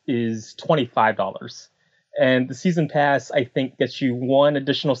pass is $25, and the season pass, I think, gets you 1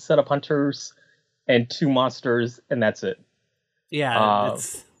 additional set of hunters and 2 monsters, and that's it. Yeah,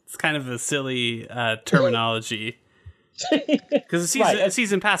 it's kind of a silly terminology because the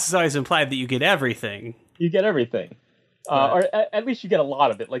season pass is always implied that you get everything. You get everything. Or at least you get a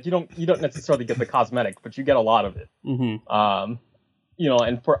lot of it. Like you don't necessarily get the cosmetic, but you get a lot of it. Mm-hmm.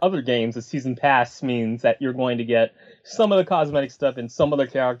 And for other games, the season pass means that you're going to get some of the cosmetic stuff and some other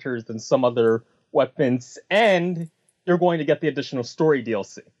characters and some other weapons, and you're going to get the additional story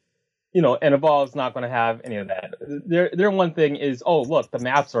DLC. And Evolve's not going to have any of that. Their one thing is, oh look, the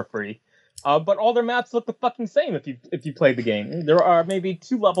maps are free, but all their maps look the fucking same if you play the game. There are maybe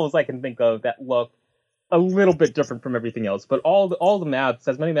 2 levels I can think of that look a little bit different from everything else, but all the maps,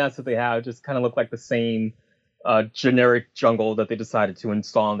 as many maps that they have, just kind of look like the same generic jungle that they decided to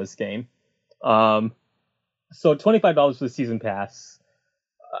install in this game. So $25 for the season pass.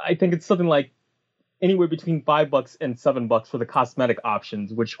 I think it's something like anywhere between $5 and $7 for the cosmetic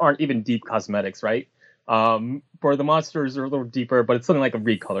options, which aren't even deep cosmetics, right? For the monsters, are a little deeper, but it's something like a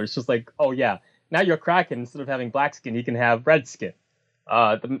recolor. It's just like, oh yeah, now you're Kraken, instead of having black skin, he can have red skin.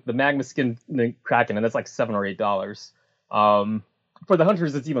 The magma skin Kraken, and that's like $7 or $8. For the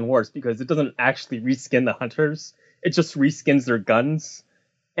hunters, it's even worse because it doesn't actually reskin the hunters; it just reskins their guns,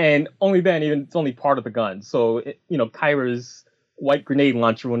 and only then, even it's only part of the gun. So, Kyra's white grenade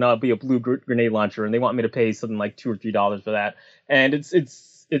launcher will now be a blue grenade launcher, and they want me to pay something like $2 or $3 for that. And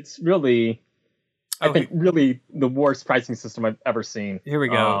it's really, I think really the worst pricing system I've ever seen. Here we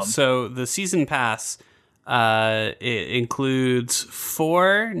go. So the season pass it includes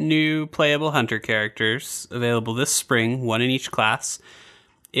 4 new playable hunter characters available this spring, 1 in each class.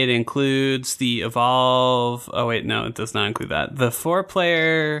 It includes the Evolve. Oh wait, no, it does not include that. The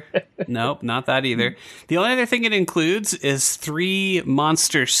 4-player. Nope, not that either. The only other thing it includes is 3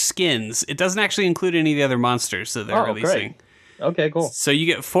 monster skins. It doesn't actually include any of the other monsters that they're releasing. Great. Okay, cool. So you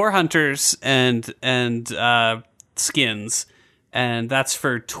get 4 hunters and skins, and that's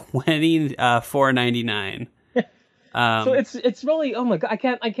for $24.99. So it's really, oh my god,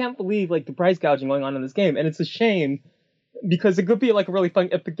 I can't believe like the price gouging going on in this game, and it's a shame because it could be like a really fun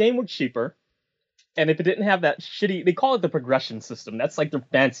if the game were cheaper, and if it didn't have that shitty, they call it the progression system. That's like the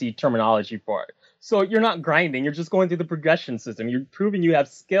fancy terminology for it. So you're not grinding, you're just going through the progression system. You're proving you have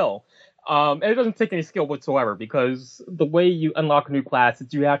skill. And it doesn't take any skill whatsoever because the way you unlock a new class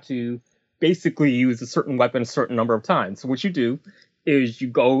is you have to basically use a certain weapon a certain number of times. So what you do is you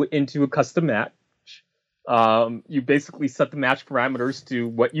go into a custom match. You basically set the match parameters to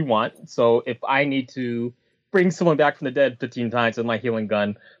what you want. So if I need to bring someone back from the dead 15 times with my healing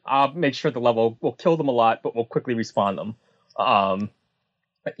gun, I'll make sure the level will kill them a lot, but will quickly respawn them. And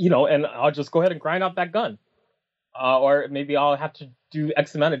I'll just go ahead and grind out that gun. Or maybe I'll have to do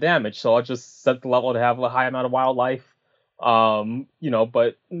X amount of damage, so I'll just set the level to have a high amount of wildlife,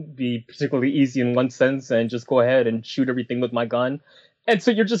 but be particularly easy in one sense and just go ahead and shoot everything with my gun. And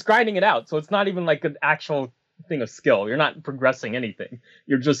so you're just grinding it out. So it's not even like an actual thing of skill. You're not progressing anything.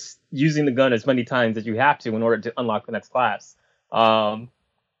 You're just using the gun as many times as you have to in order to unlock the next class.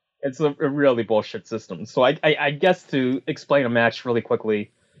 It's a really bullshit system. So I guess to explain a match really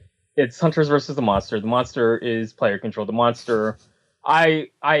quickly, it's hunters versus the monster. The monster is player control. The monster,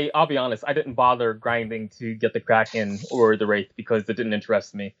 I'll be honest, I didn't bother grinding to get the Kraken or the Wraith because it didn't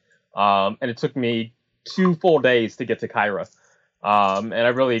interest me. And it took me 2 full days to get to Kyra. And I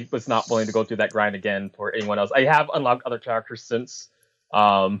really was not willing to go through that grind again for anyone else. I have unlocked other characters since,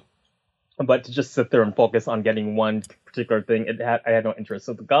 but to just sit there and focus on getting one particular thing, I had no interest.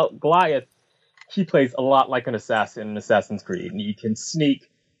 So the Goliath, he plays a lot like an assassin in Assassin's Creed. You can sneak.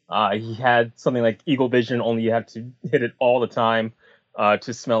 He had something like Eagle Vision, only you have to hit it all the time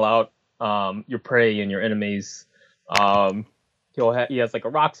to smell out your prey and your enemies. He has like a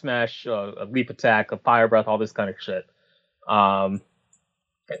Rock Smash, a Leap Attack, a Fire Breath, all this kind of shit.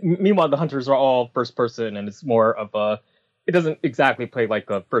 Meanwhile, the hunters are all first person, and it's more of it doesn't exactly play like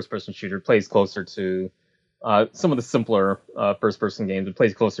a first person shooter. It plays closer to some of the simpler first person games. It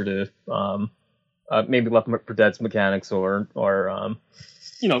plays closer to maybe Left 4 Dead's mechanics or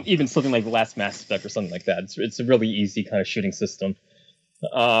even something like the Last Mass Effect or something like that. It's a really easy kind of shooting system.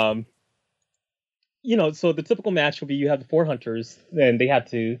 So the typical match will be you have the 4 hunters, and they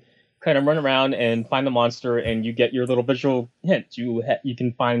have to kind of run around and find the monster, and you get your little visual hint. You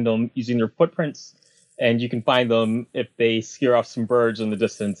can find them using their footprints, and you can find them if they scare off some birds in the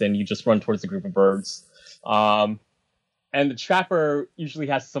distance, and you just run towards a group of birds. And the trapper usually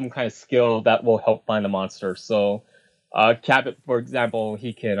has some kind of skill that will help find the monster. So Cabot, for example,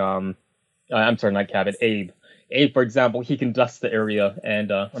 he can I'm sorry, not Cabot, Abe. Abe, for example, he can dust the area,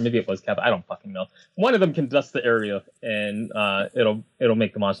 and or maybe it was Cabot, I don't fucking know. One of them can dust the area, and it'll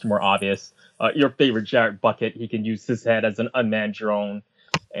make the monster more obvious. Your favorite Jarrett Bucket, he can use his head as an unmanned drone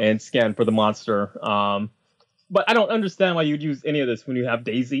and scan for the monster. But I don't understand why you'd use any of this when you have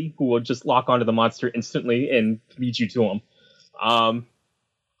Daisy, who will just lock onto the monster instantly and lead you to him. And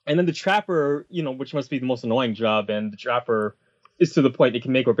then the trapper, which must be the most annoying job, and the trapper is to the point it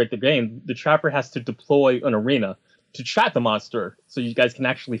can make or break the game. The trapper has to deploy an arena to trap the monster so you guys can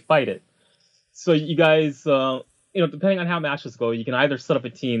actually fight it. So you guys, depending on how matches go, you can either set up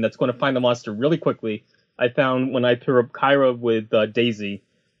a team that's going to find the monster really quickly. I found when I pair up Kyra with Daisy,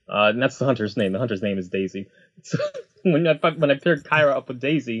 and that's the hunter's name. The hunter's name is Daisy. So when I paired Kyra up with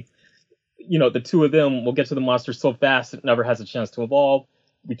Daisy, the two of them will get to the monster so fast it never has a chance to evolve.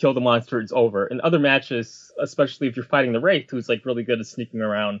 We kill the monster, it's over. In other matches, especially if you're fighting the Wraith, who's like really good at sneaking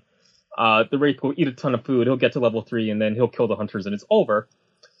around, the Wraith will eat a ton of food, he'll get to level 3, and then he'll kill the hunters, and it's over.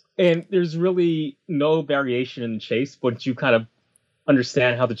 And there's really no variation in the chase once you kind of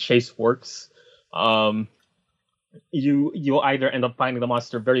understand how the chase works. You'll either end up finding the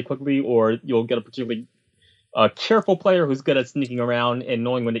monster very quickly, or you'll get a particularly careful player who's good at sneaking around and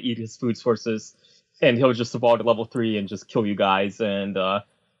knowing when to eat his food sources, and he'll just evolve to level 3 and just kill you guys. And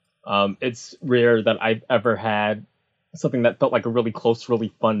it's rare that I've ever had something that felt like a really close,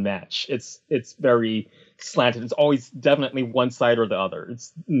 really fun match. It's very slanted. It's always definitely one side or the other.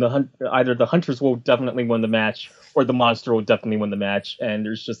 It's either the hunters will definitely win the match or the monster will definitely win the match. And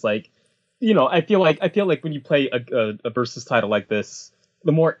there's just like I feel like when you play a versus title like this,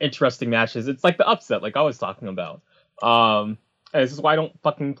 the more interesting matches, it's like the upset, like I was talking about. And this is why I don't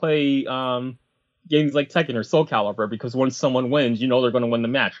fucking play games like Tekken or Soul Calibur, because once someone wins, they're going to win the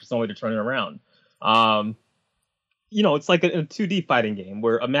match. There's no way to turn it around. It's like a 2D fighting game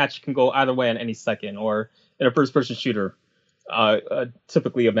where a match can go either way on any second, or in a first-person shooter,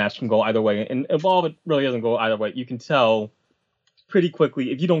 typically a match can go either way. And Evolve, it really doesn't go either way. You can tell pretty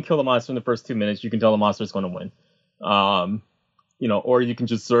quickly, if you don't kill the monster in the first 2 minutes, you can tell the monster's going to win. Or you can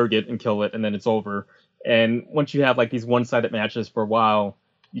just zerg it and kill it, and then it's over. And once you have like these one-sided matches for a while,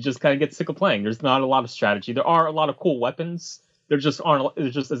 you just kind of get sick of playing. There's not a lot of strategy. There are a lot of cool weapons. There just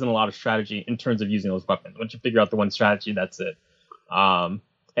isn't a lot of strategy in terms of using those weapons. Once you figure out the one strategy, that's it. And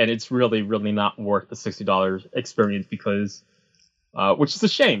it's really, really not worth the $60 experience because, which is a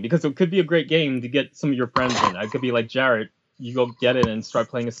shame, because it could be a great game to get some of your friends in. It could be like Jarrett. You go get it and start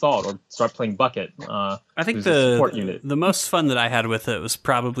playing Assault or start playing Bucket. I think the support unit. The most fun that I had with it was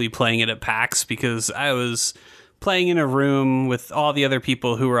probably playing it at PAX, because I was playing in a room with all the other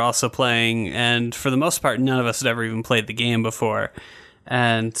people who were also playing, and for the most part, none of us had ever even played the game before.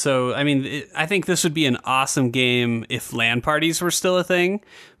 And so, I mean, I think this would be an awesome game if LAN parties were still a thing,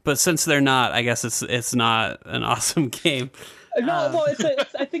 but since they're not, I guess it's not an awesome game. No, I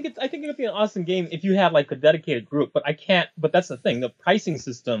think it would be an awesome game if you had like a dedicated group, but I can't. But that's the thing. The pricing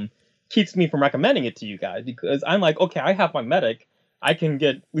system keeps me from recommending it to you guys, because I'm like, okay, I have my medic. I can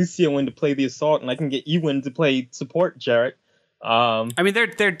get Lucio in to play the Assault, and I can get you in to play support, Jarrett. I mean, their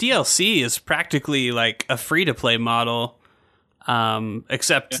DLC is practically like a free-to-play model,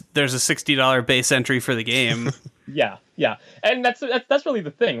 except there's a $60 base entry for the game. Yeah, and that's really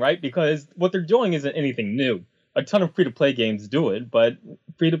the thing, right? Because what they're doing isn't anything new. A ton of free-to-play games do it, but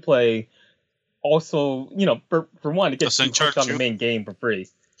free-to-play also, for one, it gets you hooked on the main game for free.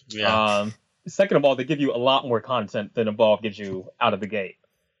 Yeah. Second of all, they give you a lot more content than Evolve gives you out of the gate.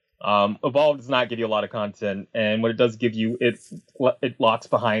 Evolve does not give you a lot of content, and what it does give you, it locks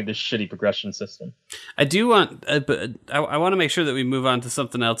behind this shitty progression system. I do want, but I want to make sure that we move on to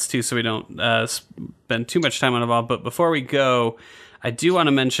something else too, so we don't spend too much time on Evolve. But before we go, I do want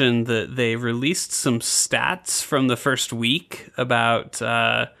to mention that they released some stats from the first week about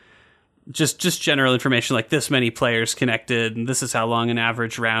just general information, like this many players connected, and this is how long an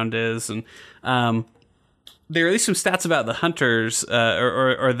average round is, and they released some stats about the hunters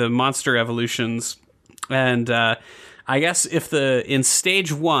or the monster evolutions, and I guess in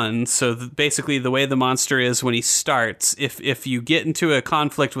stage 1, so basically the way the monster is when he starts, if you get into a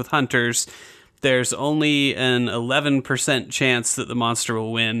conflict with hunters, there's only an 11% chance that the monster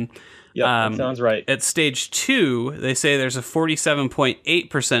will win. Yeah, that sounds right. At stage 2, they say there's a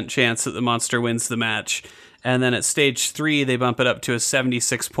 47.8% chance that the monster wins the match. And then at stage 3, they bump it up to a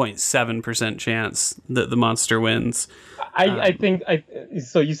 76.7% chance that the monster wins. I think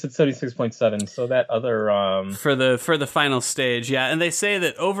so. You said 76.7. So that other for the final stage, yeah. And they say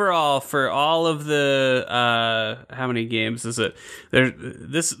that overall for all of the how many games is it?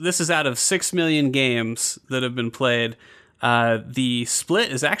 This is out of 6 million games that have been played. The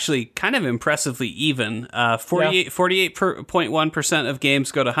split is actually kind of impressively even. 48.1% of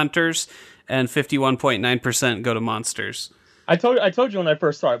games go to hunters, and 51.9% go to monsters. I told you when I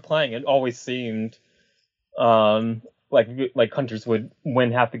first started playing, it always seemed like hunters would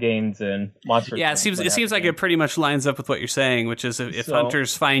win half the games and monsters. Yeah, it seems like it pretty much lines up with what you're saying, which is if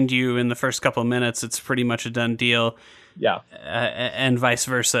hunters find you in the first couple of minutes, it's pretty much a done deal. Yeah, and vice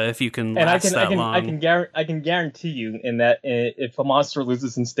versa if you can last that long. I can guarantee you in that if a monster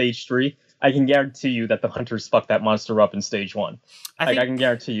loses in stage 3, I can guarantee you that the hunters fucked that monster up in stage 1. I can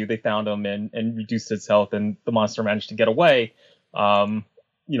guarantee you they found him and reduced its health, and the monster managed to get away.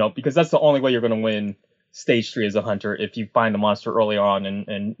 Because that's the only way you're going to win stage 3 as a hunter, if you find the monster early on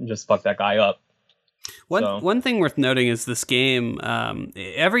and just fuck that guy up. One thing worth noting is this game,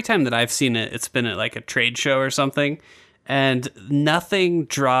 every time that I've seen it, it's been at like a trade show or something, and nothing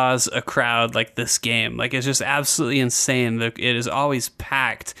draws a crowd like this game. Like, it's just absolutely insane. It is always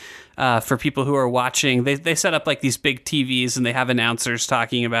packed for people who are watching. They set up like these big TVs and they have announcers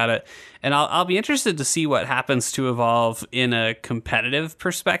talking about it. And I'll be interested to see what happens to Evolve in a competitive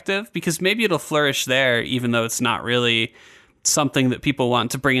perspective, because maybe it'll flourish there, even though it's not really something that people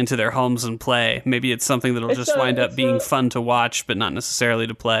want to bring into their homes and play. Maybe it's something that'll just wind up being fun to watch, but not necessarily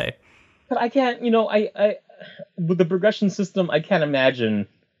to play. But I can't, I with the progression system, I can't imagine.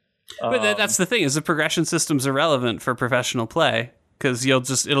 But that's the thing, is the progression system's irrelevant for professional play, because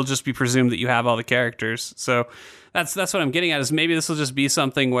it'll just be presumed that you have all the characters. So that's what I'm getting at, is maybe this will just be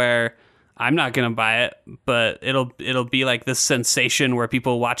something where I'm not gonna buy it, but it'll be like this sensation where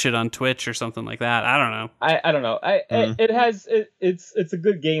people watch it on Twitch or something like that. I don't know. I don't know. It's a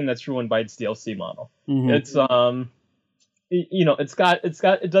good game that's ruined by its DLC model. Mm-hmm. It's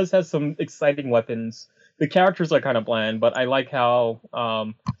it does have some exciting weapons. The characters are kind of bland, but I like how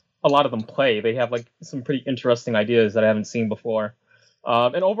a lot of them play. They have like some pretty interesting ideas that I haven't seen before.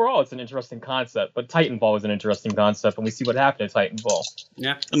 And overall, it's an interesting concept. But Titanfall is an interesting concept, and we see what happened at Titanfall.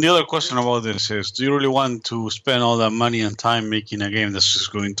 Yeah. And the other question about this is, do you really want to spend all that money and time making a game that's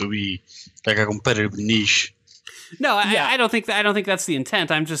just going to be like a competitive niche? No, I don't think that's the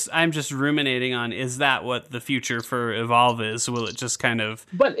intent. I'm just ruminating on, is that what the future for Evolve is? Will it just kind of?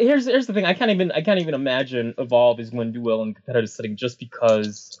 But here's the thing. I can't even imagine Evolve is going to do well in a competitive setting, just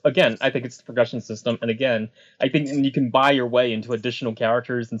because, again, I think it's the progression system, and again, I think you can buy your way into additional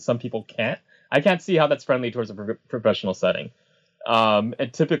characters, and some people can't. I can't see how that's friendly towards a professional setting. And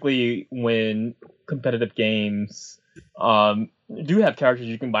typically, when competitive games do have characters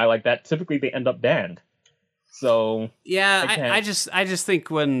you can buy like that, typically they end up banned. So yeah, I just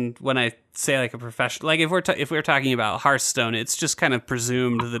think when I say like a professional, like if we're talking about Hearthstone, it's just kind of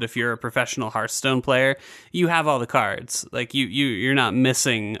presumed that if you're a professional Hearthstone player, you have all the cards. Like you're not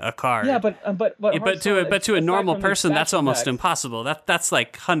missing a card. Yeah, but to a normal person, that's almost impossible. That's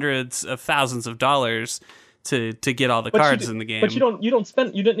like hundreds of thousands of dollars to get all the cards in the game. But you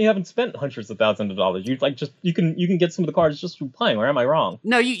haven't spent hundreds of thousands of dollars. You can get some of the cards just through playing, or am I wrong?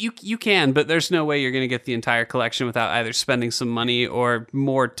 No, you can, but there's no way you're going to get the entire collection without either spending some money or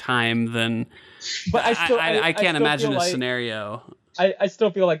more time than. But I can't imagine a scenario. I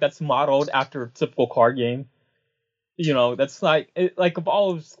still feel like that's modeled after a typical card game. You know, that's like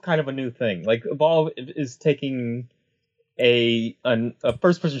Evolve's kind of a new thing. Like Evolve is taking a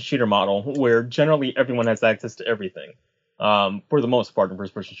first-person shooter model where generally everyone has access to everything. For the most part in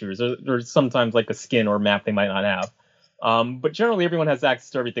first-person shooters, there's sometimes like a skin or map they might not have, but generally everyone has access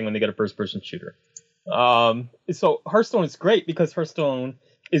to everything when they get a first-person shooter. So Hearthstone is great because Hearthstone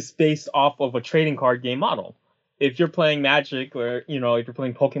is based off of a trading card game model. If you're playing Magic, or if you're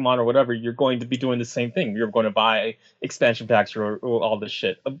playing Pokemon or whatever, you're going to be doing the same thing. You're going to buy expansion packs or all this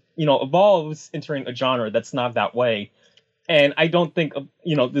shit. Evolve's entering a genre that's not that way. And I don't think,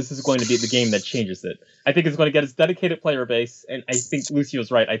 this is going to be the game that changes it. I think it's going to get its dedicated player base, and I think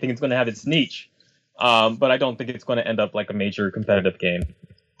Lucio's right. I think it's going to have its niche, but I don't think it's going to end up like a major competitive game.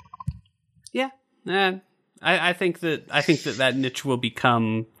 Yeah, I think that niche will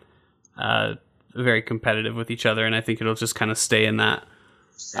become very competitive with each other, and I think it'll just kind of stay in that.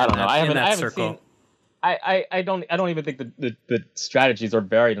 I don't know. I haven't circle. Seen. I don't even think the strategies are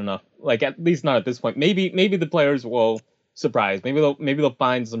varied enough. Like, at least not at this point. Maybe the players will surprise. Maybe they'll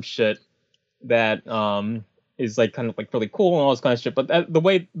find some shit that is like kind of like really cool and all this kind of shit. But the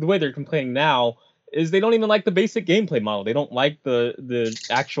way they're complaining now is they don't even like the basic gameplay model. They don't like the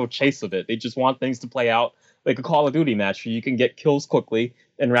actual chase of it. They just want things to play out like a Call of Duty match where you can get kills quickly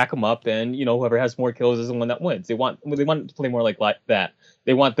and rack them up, and whoever has more kills is the one that wins. They want it to play more like that.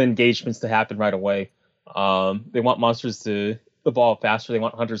 They want the engagements to happen right away. They want monsters to evolve faster. They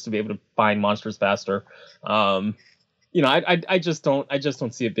want hunters to be able to find monsters faster. I just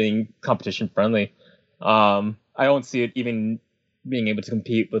don't see it being competition friendly. I don't see it even being able to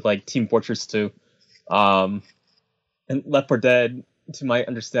compete with like Team Fortress 2. And Left 4 Dead, to my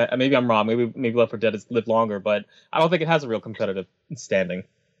understanding, maybe I'm wrong. Maybe Left 4 Dead has lived longer, but I don't think it has a real competitive standing.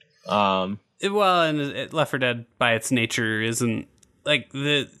 And Left 4 Dead by its nature isn't like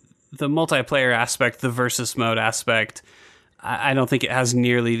the multiplayer aspect, the versus mode aspect. I don't think it has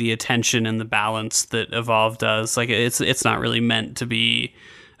nearly the attention and the balance that Evolve does. Like it's not really meant to be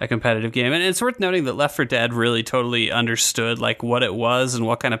a competitive game. And it's worth noting that Left 4 Dead really totally understood like what it was and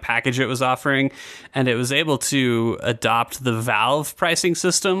what kind of package it was offering, and it was able to adopt the Valve pricing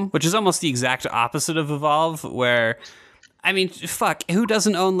system, which is almost the exact opposite of Evolve, where I mean, fuck, who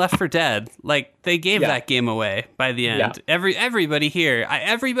doesn't own Left 4 Dead? Like, they gave that game away by the end. Yeah. Everybody here,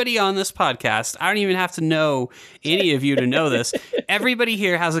 everybody on this podcast, I don't even have to know any of you to know this. Everybody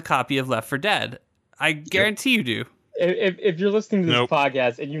here has a copy of Left 4 Dead. I guarantee you do. If you're listening to this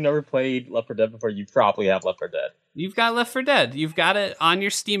podcast and you've never played Left 4 Dead before, you probably have Left 4 Dead. You've got Left 4 Dead. You've got it on your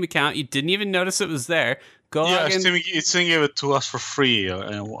Steam account. You didn't even notice it was there. Steam gave it to us for free a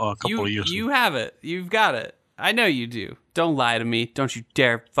couple of years ago. You have it. You've got it. I know you do. Don't lie to me. Don't you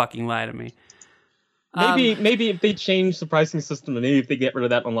dare fucking lie to me. Maybe if they change the pricing system, and maybe if they get rid of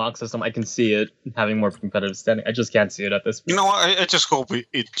that unlock system, I can see it having more competitive standing. I just can't see it at this point. You know what? I just hope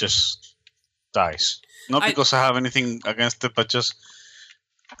it just dies. Not because I have anything against it, but just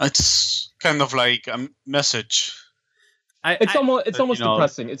it's kind of like a message It's almost you know,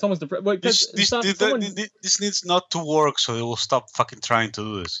 depressing. It's almost depressing. This needs not to work, so they will stop fucking trying to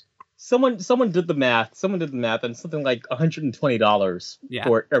do this. Someone did the math. And something like $120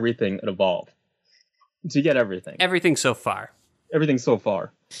 for everything at Evolve to get everything. Everything so far. Everything so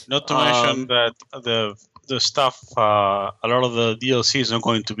far. Not to mention that the stuff, a lot of the DLC is not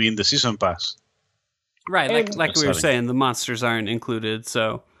going to be in the season pass. Right, like we were saying, the monsters aren't included,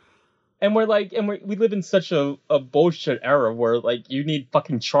 so. And we live in such a bullshit era where like you need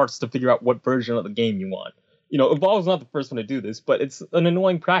fucking charts to figure out what version of the game you want. You know, Evolve's not the first one to do this, but it's an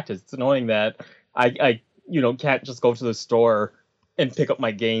annoying practice. It's annoying that I can't just go to the store and pick up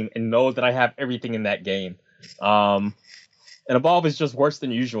my game and know that I have everything in that game. And Evolve is just worse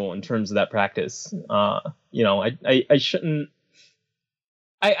than usual in terms of that practice. I shouldn't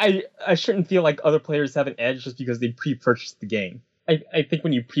feel like other players have an edge just because they pre-purchased the game. I think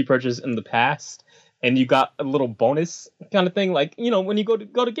when you pre-purchase in the past and you got a little bonus kind of thing, like, when you go to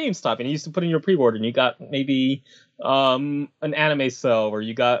GameStop and you used to put in your pre-order and you got maybe an anime cell or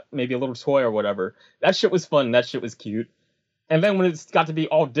you got maybe a little toy or whatever. That shit was fun. That shit was cute. And then when it's got to be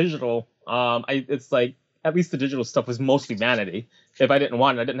all digital, it's like, at least the digital stuff was mostly vanity. If I didn't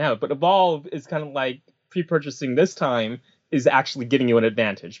want it, I didn't have it. But Evolve is kind of like pre-purchasing this time is actually giving you an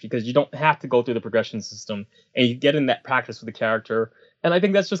advantage because you don't have to go through the progression system and you get in that practice with the character. And I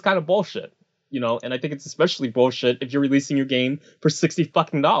think that's just kind of bullshit, and I think it's especially bullshit if you're releasing your game for $60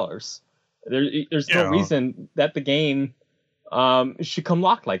 fucking. There's no reason that the game should come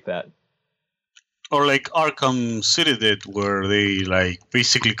locked like that. Or like Arkham City did, where they like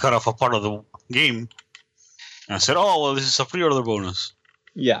basically cut off a part of the game and said, "Oh, well, this is a pre-order bonus."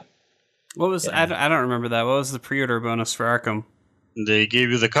 Yeah. What was I don't remember that. What was the pre-order bonus for Arkham? They gave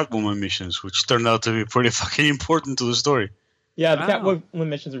you the Catwoman missions, which turned out to be pretty fucking important to the story. Yeah, the Catwoman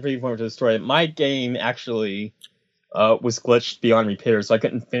missions are pretty important to the story. My game actually was glitched beyond repair, so I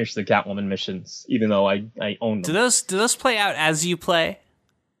couldn't finish the Catwoman missions, even though I owned them. Do those play out as you play?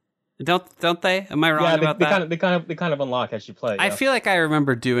 Don't they? Am I wrong about that? They kind of unlock as you play. I feel like I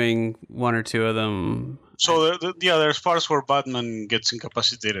remember doing one or two of them. So there's parts where Batman gets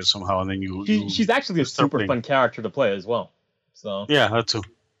incapacitated somehow, and then she's actually a super fun character to play as well. So yeah, that too.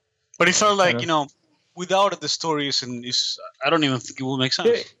 But it felt like without it, the story is I don't even think it will make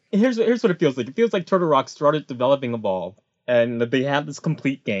sense. Here's what it feels like. It feels like Turtle Rock started developing Evolve, and they had this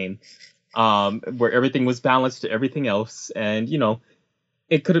complete game, where everything was balanced to everything else, and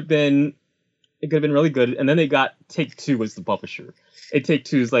it could have been really good. And then they got Take-Two as the publisher. And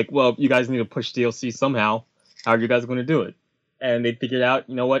Take-Two is like, well, you guys need to push DLC somehow. How are you guys going to do it? And they figured out,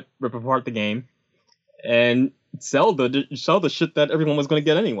 rip apart the game and sell the shit that everyone was going to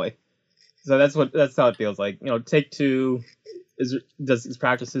get anyway. So that's how it feels like. Take-Two does these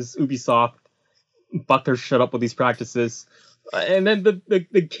practices. Ubisoft bucked their shit up with these practices. And then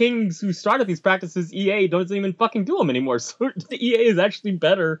the kings who started these practices, EA, doesn't even fucking do them anymore. So the EA is actually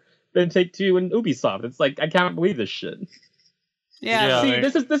better than Take-Two and Ubisoft. It's like, I can't believe this shit. Yeah. See,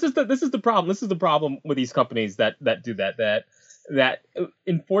 this is the problem. This is the problem with these companies that do that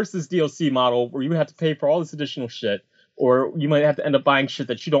enforce this DLC model where you have to pay for all this additional shit, or you might have to end up buying shit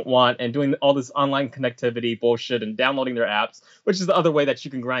that you don't want and doing all this online connectivity bullshit and downloading their apps, which is the other way that you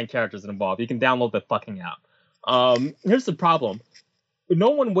can grind characters and Evolve. You can download the fucking app. Here's the problem.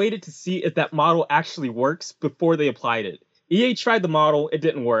 No one waited to see if that model actually works before they applied it. EA tried the model, it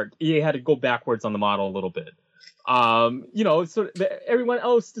didn't work. EA had to go backwards on the model a little bit. So everyone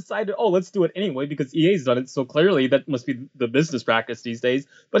else decided, let's do it anyway because EA's done it, so clearly that must be the business practice these days.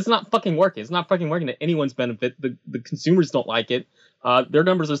 But it's not fucking working. It's not fucking working to anyone's benefit. The consumers don't like it. Their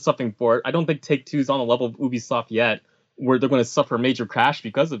numbers are suffering for it. I don't think Take-Two's on the level of Ubisoft yet, where they're going to suffer a major crash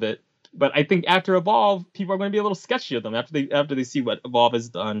because of it. But I think after Evolve, people are going to be a little sketchy of them after they see what Evolve has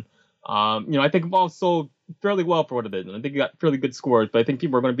done. I think Evolve sold fairly well for what it did. And I think it got fairly good scores, but I think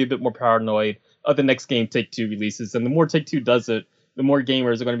people are going to be a bit more paranoid of the next game Take-Two releases. And the more Take-Two does it, the more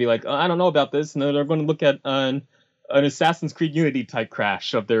gamers are going to be like, I don't know about this. And then they're going to look at an Assassin's Creed Unity type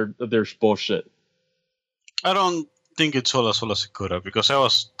crash of their bullshit. I don't think it sold as well as it could have, because I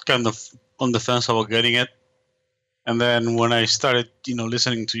was kind of on the fence about getting it. And then when I started,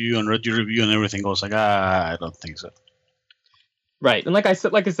 listening to you and read your review and everything, I was like, I don't think so. Right, and like I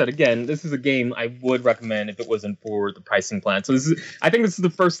said again, this is a game I would recommend if it wasn't for the pricing plan. So I think this is the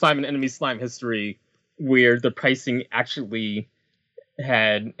first time in Enemy Slime history where the pricing actually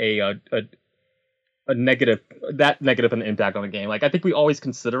had a negative an impact on the game. Like, I think we always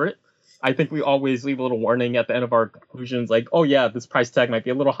consider it. I think we always leave a little warning at the end of our conclusions, like, oh yeah, this price tag might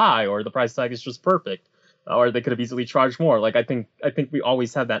be a little high, or the price tag is just perfect, or they could have easily charged more. Like, I think we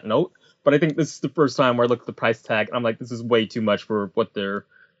always have that note. But I think this is the first time where I look at the price tag and I'm like, this is way too much for what they're,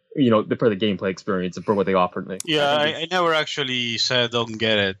 for the gameplay experience and for what they offered me. Yeah, I never actually said don't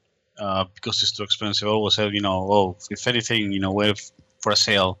get it because it's too expensive. I always said, if anything, wait for a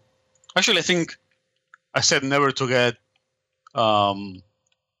sale. Actually, I think I said never to get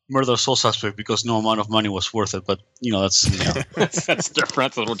Murder Soul Suspect because no amount of money was worth it. But that's that's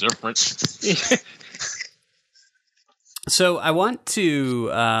different. That's a little different. So I want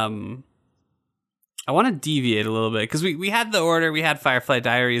to deviate a little bit because we had the Order, we had Firefly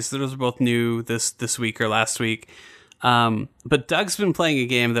Diaries. Those are both new this week or last week. But Doug's been playing a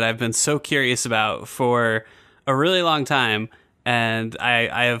game that I've been so curious about for a really long time, and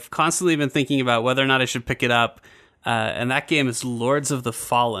I have constantly been thinking about whether or not I should pick it up. And that game is Lords of the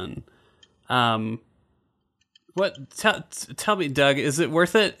Fallen. Tell me, Doug, is it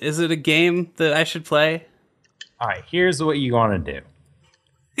worth it? Is it a game that I should play? All right, here's what you want to do.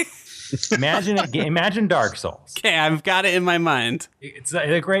 Imagine Dark Souls. Okay, I've got it in my mind. It's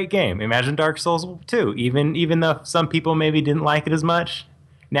a great game. Imagine Dark Souls 2, even though some people maybe didn't like it as much.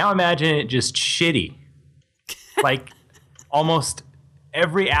 Now imagine it just shitty. Like almost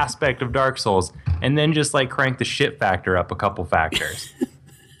every aspect of Dark Souls, and then just like crank the shit factor up a couple factors.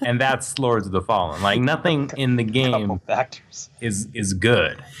 And that's Lords of the Fallen. Like nothing in the game is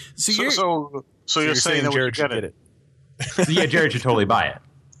good. So you're saying that Jared should get it. So yeah, Jared should totally buy it.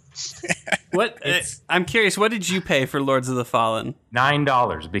 What? I'm curious. What did you pay for Lords of the Fallen?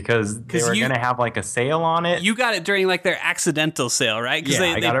 $9 because they were going to have like a sale on it. You got it during like their accidental sale, right? Yeah,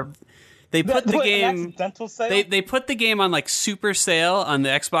 I got it. They put the game. Accidental sale? They put the game on like super sale on the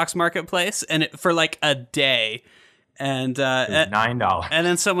Xbox Marketplace, and for like a day, and $9. And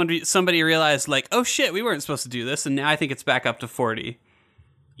then somebody realized like, oh shit, we weren't supposed to do this, and now I think it's back up to $40.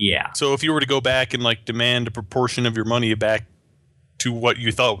 Yeah. So if you were to go back and like demand a proportion of your money back to what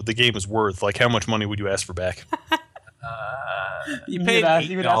you thought the game was worth, like how much money would you ask for back? You paid $8.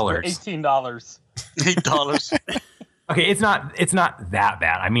 $18. $8. Okay, it's not that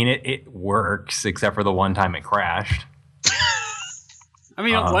bad. I mean, it works except for the one time it crashed. I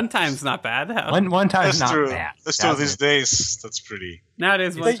mean, one time's not bad. One time's not true. bad. That's true. These days, that's pretty.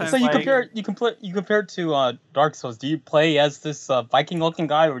 Nowadays, one time. So you compare it to Dark Souls. Do you play as this Viking-looking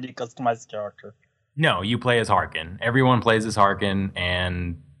guy, or do you customize the character? No, you play as Harkin. Everyone plays as Harkin,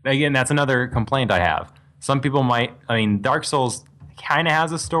 and again, that's another complaint I have. Some people might. I mean, Dark Souls kind of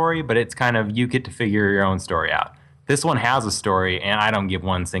has a story, but it's kind of you get to figure your own story out. This one has a story, and I don't give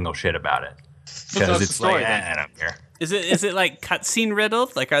one single shit about it because it's like I don't care. Is it like cutscene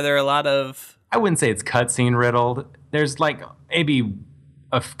riddled? Like, are there a lot of? I wouldn't say it's cutscene riddled. There's like maybe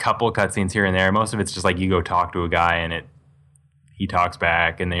a couple cutscenes here and there. Most of it's just like you go talk to a guy and he talks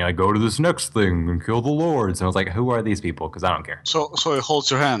back, and then you like go to this next thing and kill the lords. And I was like, who are these people? Because I don't care. So it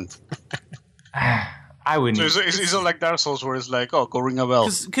holds your hand. I wouldn't. So it's not like Dark Souls where it's like, oh, go ring a bell.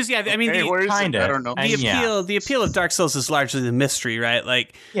 Because yeah, I mean, kind of. I don't know. The appeal of Dark Souls is largely the mystery, right?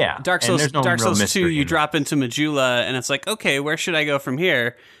 Like, yeah, Dark Souls 2, you drop into Majula, and it's like, okay, where should I go from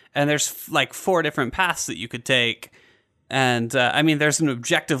here? And there's like 4 different paths that you could take. And I mean, there's an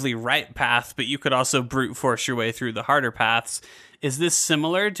objectively right path, but you could also brute force your way through the harder paths. Is this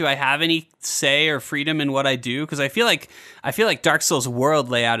similar? Do I have any say or freedom in what I do? Because I feel like Dark Souls world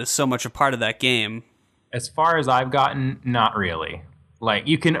layout is so much a part of that game. As far as I've gotten, not really. Like,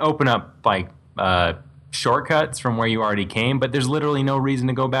 you can open up, like, shortcuts from where you already came, but there's literally no reason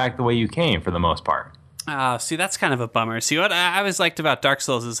to go back the way you came for the most part. See, that's kind of a bummer. See, what I always liked about Dark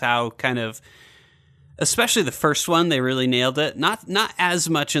Souls is how kind of, especially the first one, they really nailed it. Not as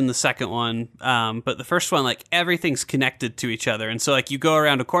much in the second one, but the first one, like, everything's connected to each other. And so, like, you go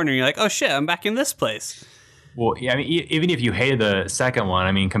around a corner and you're like, oh, shit, I'm back in this place. Well, yeah, I mean, even if you hated the second one,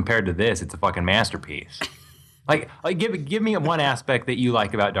 I mean, compared to this, it's a fucking masterpiece. Like give me one aspect that you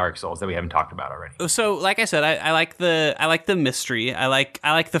like about Dark Souls that we haven't talked about already. So, like I said, I like the mystery. I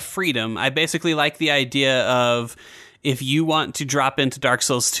like the freedom. I basically like the idea of if you want to drop into Dark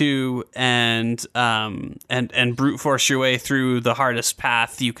Souls 2 and brute force your way through the hardest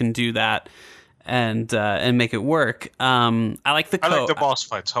path, you can do that. And make it work. I like the boss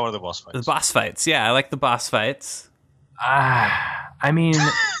fights. How are the boss fights? The boss fights, yeah, I like the boss fights. I mean,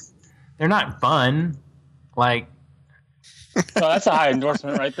 they're not fun. Like, that's a high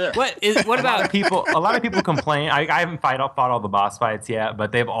endorsement right there. What about people? A lot of people complain. I haven't fought all the boss fights yet,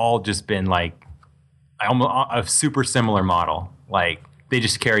 but they've all just been like a super similar model. Like They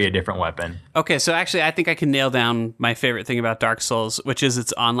just carry a different weapon. Okay, so actually, I think I can nail down my favorite thing about Dark Souls, which is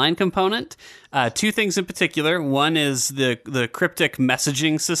its online component. Two things in particular. One is the cryptic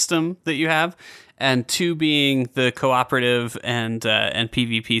messaging system that you have, and two being the cooperative and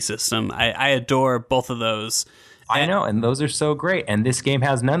PvP system. I adore both of those. I know, and those are so great. And this game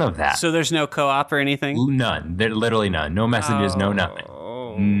has none of that. So there's no co-op or anything? None. There literally none. No messages, no nothing.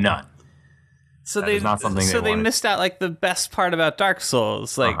 None. So That is not something they wanted. missed out like the best part about Dark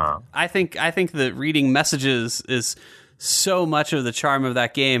Souls. Like I think that reading messages is so much of the charm of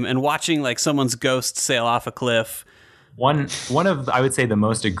that game, and watching like someone's ghost sail off a cliff. One of, I would say, the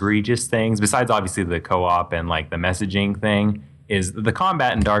most egregious things, besides obviously the co-op and like the messaging thing, is the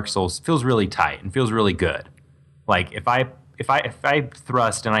combat in Dark Souls feels really tight and feels really good. Like if I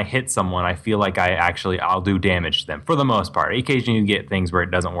thrust and I hit someone, I feel like I'll do damage to them for the most part. Occasionally you get things where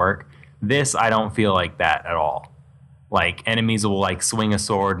it doesn't work. This, I don't feel like that at all. Like enemies will like swing a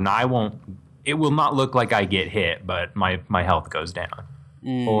sword and it will not look like I get hit, but my health goes down.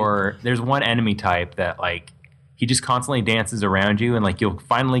 Or there's one enemy type that like he just constantly dances around you and like you'll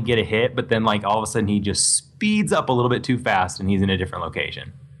finally get a hit, but then like all of a sudden he just speeds up a little bit too fast and he's in a different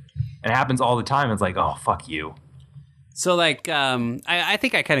location. And it happens all the time. It's like, oh, fuck you. So like I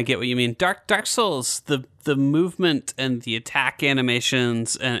think I kind of get what you mean. Dark Souls, the movement and the attack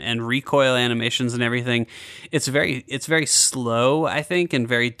animations and recoil animations and everything, it's very slow, I think, and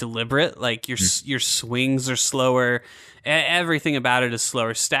very deliberate. Like your swings are slower. Everything about it is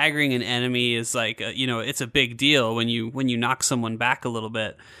slower. Staggering an enemy is like it's a big deal when you knock someone back a little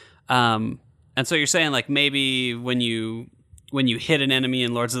bit. And so you're saying like maybe when you hit an enemy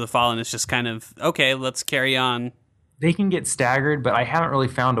in Lords of the Fallen, it's just kind of okay, let's carry on. They can get staggered, but I haven't really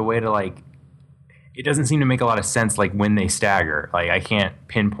found a way to like. It doesn't seem to make a lot of sense, like when they stagger. Like I can't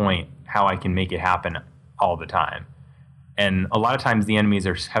pinpoint how I can make it happen all the time. And a lot of times the enemies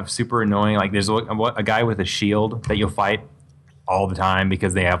have super annoying. Like there's a guy with a shield that you'll fight all the time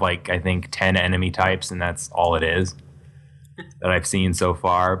because they have like I think 10 enemy types, and that's all it is that I've seen so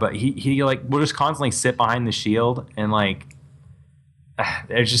far. But he like will just constantly sit behind the shield and like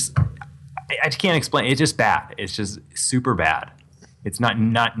there's just. I can't explain. It's just bad. It's just super bad. It's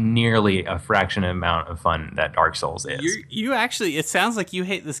not nearly a fraction amount of fun that Dark Souls is. You actually, it sounds like you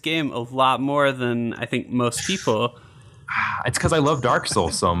hate this game a lot more than I think most people. It's because I love Dark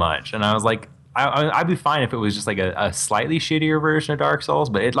Souls so much, and I was like, I'd be fine if it was just like a slightly shittier version of Dark Souls,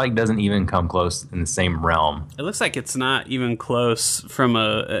 but it like doesn't even come close in the same realm. It looks like it's not even close from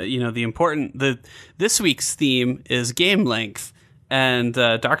this week's theme is game length. And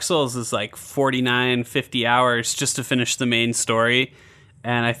Dark Souls is like 49, 50 hours just to finish the main story.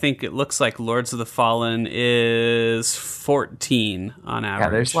 And I think it looks like Lords of the Fallen is 14 on average. Yeah,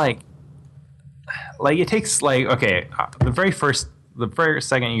 there's like it takes like, okay, the very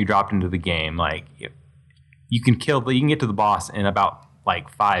second you dropped into the game, like you can get to the boss in about like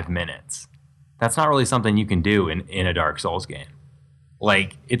 5 minutes. That's not really something you can do in a Dark Souls game.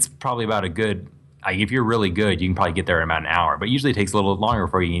 Like it's probably about a good... Like if you're really good, you can probably get there in about an hour. But usually it takes a little longer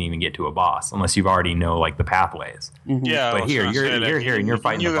before you can even get to a boss, unless you've already know like the pathways. Mm-hmm. Yeah, but here you're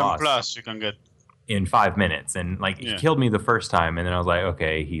fighting the boss. Plus, you can get in 5 minutes, and like he killed me the first time, and then I was like,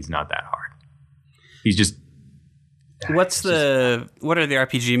 okay, he's not that hard. He's just. What are the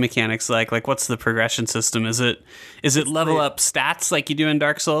RPG mechanics like? Like, what's the progression system? Is it level up stats like you do in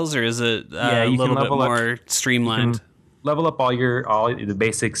Dark Souls, or is it a little bit more streamlined? Level up all the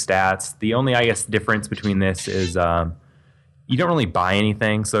basic stats. The only, I guess, difference between this is you don't really buy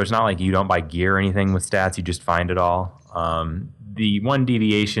anything. So it's not like you don't buy gear or anything with stats. You just find it all. The one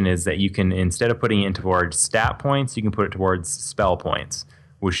deviation is that you can, instead of putting it towards stat points, you can put it towards spell points,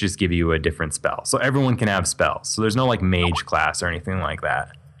 which just give you a different spell. So everyone can have spells. So there's no like mage class or anything like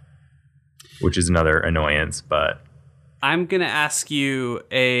that, which is another annoyance. But I'm going to ask you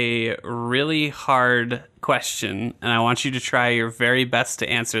a really hard question, and I want you to try your very best to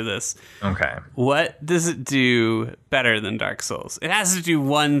answer this. Okay. What does it do better than Dark Souls? It has to do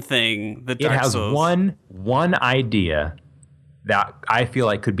one thing that Dark Souls... It has one idea that I feel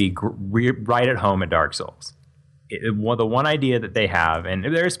like could be right at home at Dark Souls. The one idea that they have, and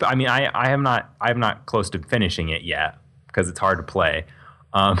there's... I mean, I'm not close to finishing it yet, because it's hard to play.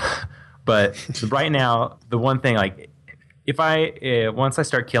 But right now, the one thing, like... If once I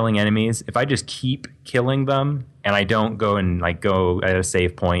start killing enemies, if I just keep killing them and I don't go at a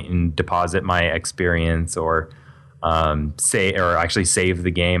save point and deposit my experience or actually save the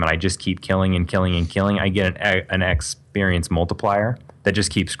game, and I just keep killing and killing and killing, I get an experience multiplier that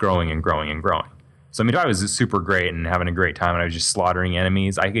just keeps growing and growing and growing. So I mean, if I was super great and having a great time and I was just slaughtering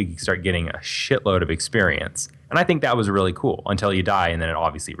enemies, I could start getting a shitload of experience. And I think that was really cool until you die and then it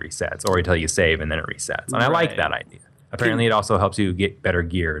obviously resets, or until you save and then it resets. And I like that idea. Apparently, it also helps you get better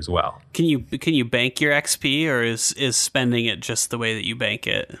gear as well. Can you bank your XP, or is spending it just the way that you bank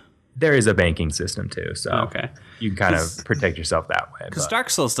it? There is a banking system too, so you can kind of protect yourself that way. Because Dark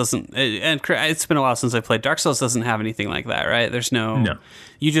Souls doesn't, and it's been a while since I played. Dark Souls doesn't have anything like that, right? There's no.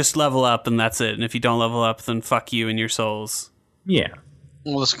 You just level up and that's it. And if you don't level up, then fuck you and your souls. Yeah.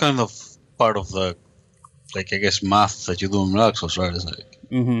 Well, that's kind of part of the, like, I guess, math that you do in Dark Souls, right? It's like,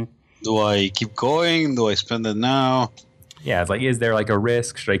 do I keep going? Do I spend it now? Yeah, it's like, is there like a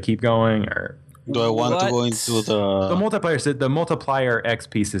risk? Should I keep going, or do I want to go into the multiplier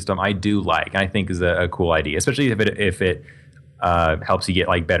XP system? I do like. I think is a cool idea, especially if it helps you get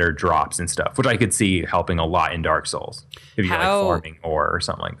like better drops and stuff, which I could see helping a lot in Dark Souls if you like farming or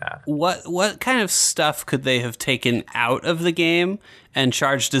something like that. What kind of stuff could they have taken out of the game and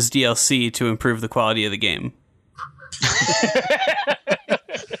charged as DLC to improve the quality of the game?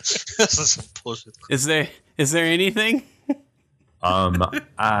 This is bullshit. Is there anything?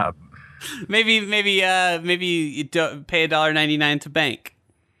 Maybe you don't pay $1.99 to bank.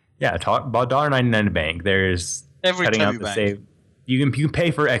 Yeah, about $1.99 to bank. There's every cutting time out you the bank. save. You can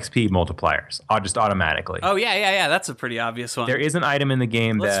pay for XP multipliers, just automatically. Oh yeah. That's a pretty obvious one. There is an item in the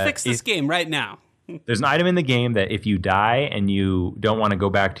game Let's fix this game right now. There's an item in the game that if you die and you don't want to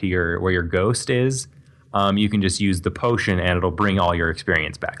go back to where your ghost is, you can just use the potion and it'll bring all your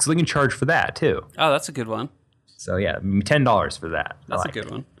experience back. So they can charge for that too. Oh, that's a good one. So yeah, $10 for that. That's a good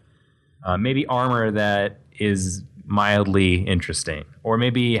one. Maybe armor that is mildly interesting, or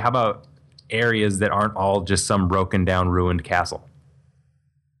maybe how about areas that aren't all just some broken down, ruined castle.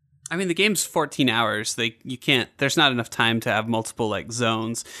 I mean, the game's 14 hours. There's not enough time to have multiple like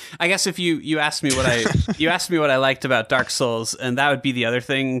zones. I guess if you asked me what I liked about Dark Souls, and that would be the other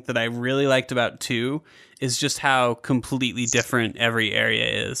thing that I really liked about 2, is just how completely different every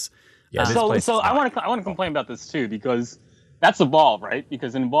area is. Yeah, so I want to complain about this too, because that's Evolve, right?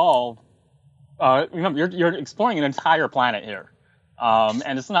 Because in Evolve, remember you're exploring an entire planet here,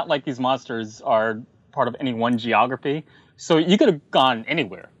 and it's not like these monsters are part of any one geography. So you could have gone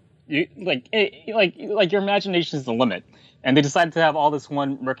anywhere. You like your imagination is the limit, and they decided to have all this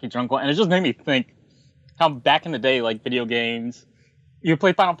one murky jungle, and it just made me think how back in the day, like video games, you would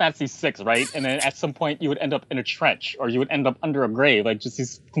play Final Fantasy VI, right? And then at some point you would end up in a trench, or you would end up under a grave, like just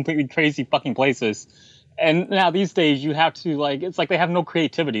these completely crazy fucking places. And now these days you have to it's like they have no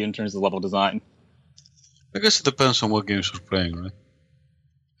creativity in terms of level design. I guess it depends on what games you're playing, right?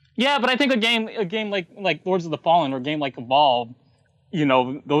 Yeah, but I think a game like Lords of the Fallen or a game like Evolve,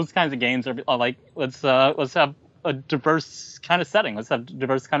 those kinds of games are like let's have a diverse kind of setting. Let's have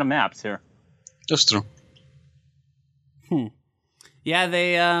diverse kind of maps here. That's true. Yeah,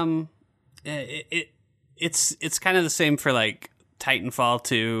 they it's kind of the same for like Titanfall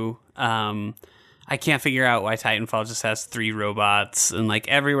 2. I can't figure out why Titanfall just has 3 robots, and like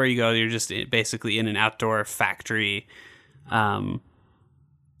everywhere you go, you're just basically in an outdoor factory. I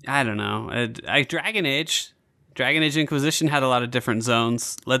don't know. Dragon Age Inquisition had a lot of different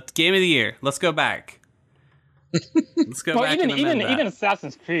zones. Game of the year. Let's go back. Let's go back. Even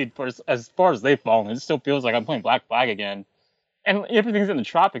Assassin's Creed, as far as they've fallen, it still feels like I'm playing Black Flag again. And everything's in the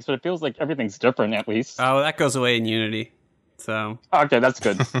tropics, but it feels like everything's different at least. Oh, that goes away in Unity. So okay, that's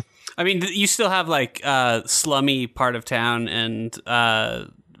good. I mean, you still have like slummy part of town and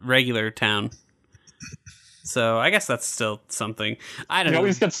regular town. So I guess that's still something. I don't know. You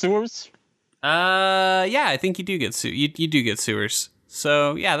always get sewers? Yeah, I think you do get you do get sewers.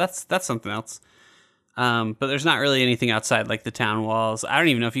 So yeah, that's something else. But there's not really anything outside like the town walls. I don't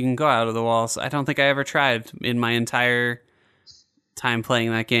even know if you can go out of the walls. I don't think I ever tried in my entire time playing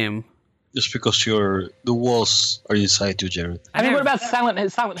that game. Just because the walls are inside you, Jared. I mean, what about Silent Hill?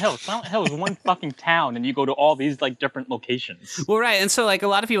 Silent Hill is one fucking town, and you go to all these like different locations. Well, right, and so like a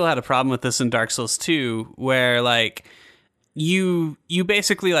lot of people had a problem with this in Dark Souls 2, where like you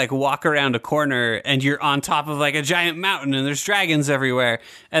basically like walk around a corner and you're on top of like a giant mountain and there's dragons everywhere,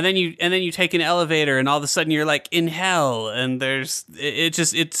 and then you take an elevator and all of a sudden you're like in hell, and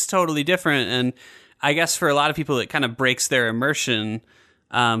it's totally different. And I guess for a lot of people it kind of breaks their immersion.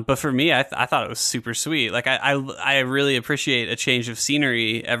 But for me, I thought it was super sweet. Like I really appreciate a change of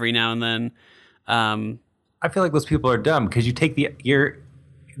scenery every now and then. I feel like those people are dumb because you take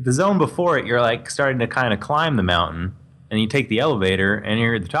the zone before it, you're like starting to kind of climb the mountain, and you take the elevator, and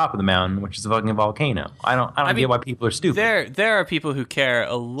you're at the top of the mountain, which is a fucking volcano. I don't get why people are stupid. There are people who care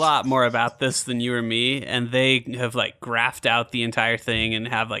a lot more about this than you or me, and they have like graphed out the entire thing and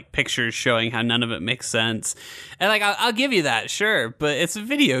have like pictures showing how none of it makes sense. And like, I'll give you that, sure, but it's a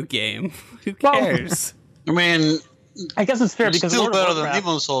video game. Who cares? I mean, I guess it's fair it's because still World of better than Warcraft-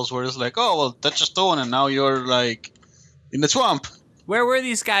 Demon Souls, where it's like, oh well, touch a stone and now you're like in the swamp. Where were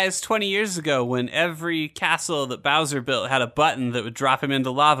these guys 20 years ago when every castle that Bowser built had a button that would drop him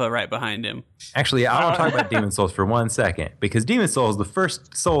into lava right behind him? Actually, I want to talk about Demon Souls for 1 second, because Demon Souls, the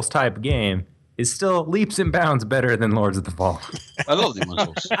first Souls-type game, is still leaps and bounds better than Lords of the Fallen. I love Demon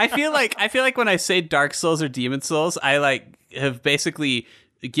Souls. I feel like when I say Dark Souls or Demon Souls, I like have basically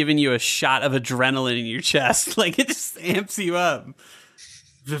given you a shot of adrenaline in your chest. Like, it just amps you up.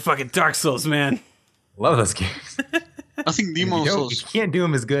 The fucking Dark Souls, man. Love those games. I think Demon If you Souls. can't do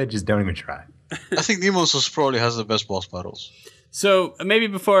them as good, just don't even try. I think Demon Souls probably has the best boss battles. So maybe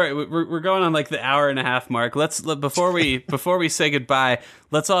before we're going on like the hour and a half mark, before we say goodbye,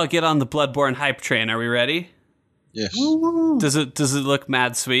 let's all get on the Bloodborne hype train. Are we ready? Yes, Does it look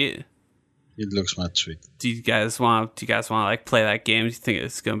mad sweet? it looks mad sweet. Do you guys want to like play that game? Do you think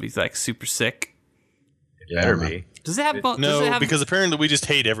it's gonna be like super sick? It better be. Does it have No, because apparently we just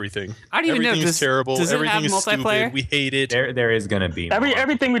hate everything. I don't even know. Everything is terrible. Does it Everything have is multiplayer? stupid. We hate it. There is going to be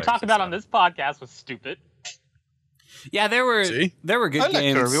everything we multiplayer talked about on stuff. this podcast was stupid. Yeah, there were See? good I like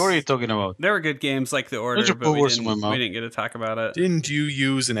games. Kirby. What are you talking about? There were good games like The Order, Don't you but put we words in my mouth. didn't get to talk about it. Didn't you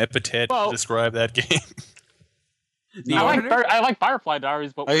use an epithet Well- to describe that game? The I Order? like Firefly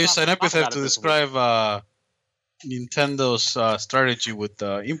Diaries, but I we're used not an talking epithet about to it this week. describe Nintendo's strategy with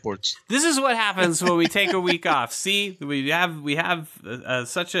imports. This is what happens when we take a week off. See, we have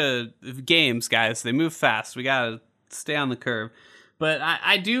such a games, guys. They move fast. We gotta stay on the curve. But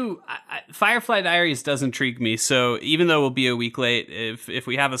Firefly Diaries does intrigue me. So even though we'll be a week late, if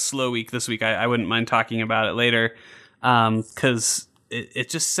we have a slow week this week, I wouldn't mind talking about it later, because it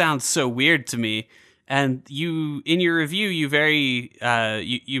just sounds so weird to me. And you, in your review,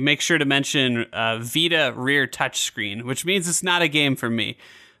 you make sure to mention Vita rear touchscreen, which means it's not a game for me.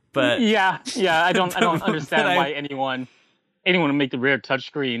 But Yeah, I don't understand but why anyone would make the rear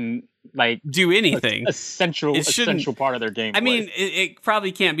touchscreen like do anything. essential part of their game. I mean, it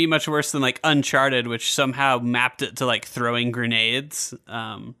probably can't be much worse than like Uncharted, which somehow mapped it to like throwing grenades.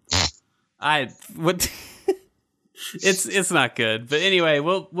 It's not good. But anyway,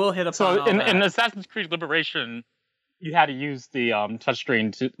 we'll hit up on so all in that. Assassin's Creed Liberation, you had to use the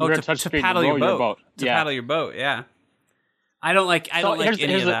touchscreen to paddle your boat. To Yeah. paddle your boat, yeah. I don't like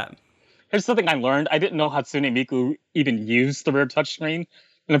any of that. Here's something I learned. I didn't know Hatsune Miku even used the rear touchscreen,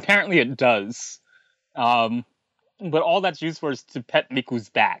 and apparently it does. But all that's used for is to pet Miku's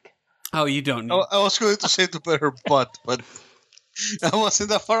back. Oh, you don't need. I was going to say to pet her butt, but I wasn't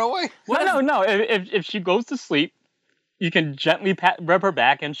that far away. No. If she goes to sleep, you can gently rub her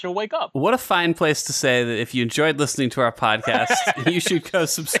back, and she'll wake up. What a fine place to say that if you enjoyed listening to our podcast, you should go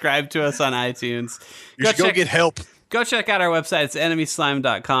subscribe to us on iTunes. You should go get help. Go check out our website. It's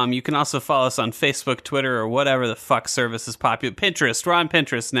enemyslime.com. You can also follow us on Facebook, Twitter, or whatever the fuck service is popular. Pinterest. We're on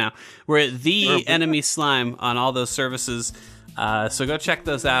Pinterest now. We're at The Enemy Slime on all those services. So go check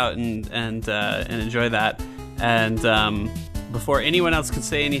those out and enjoy that. And before anyone else can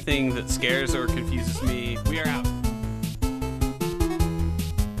say anything that scares or confuses me, we are out.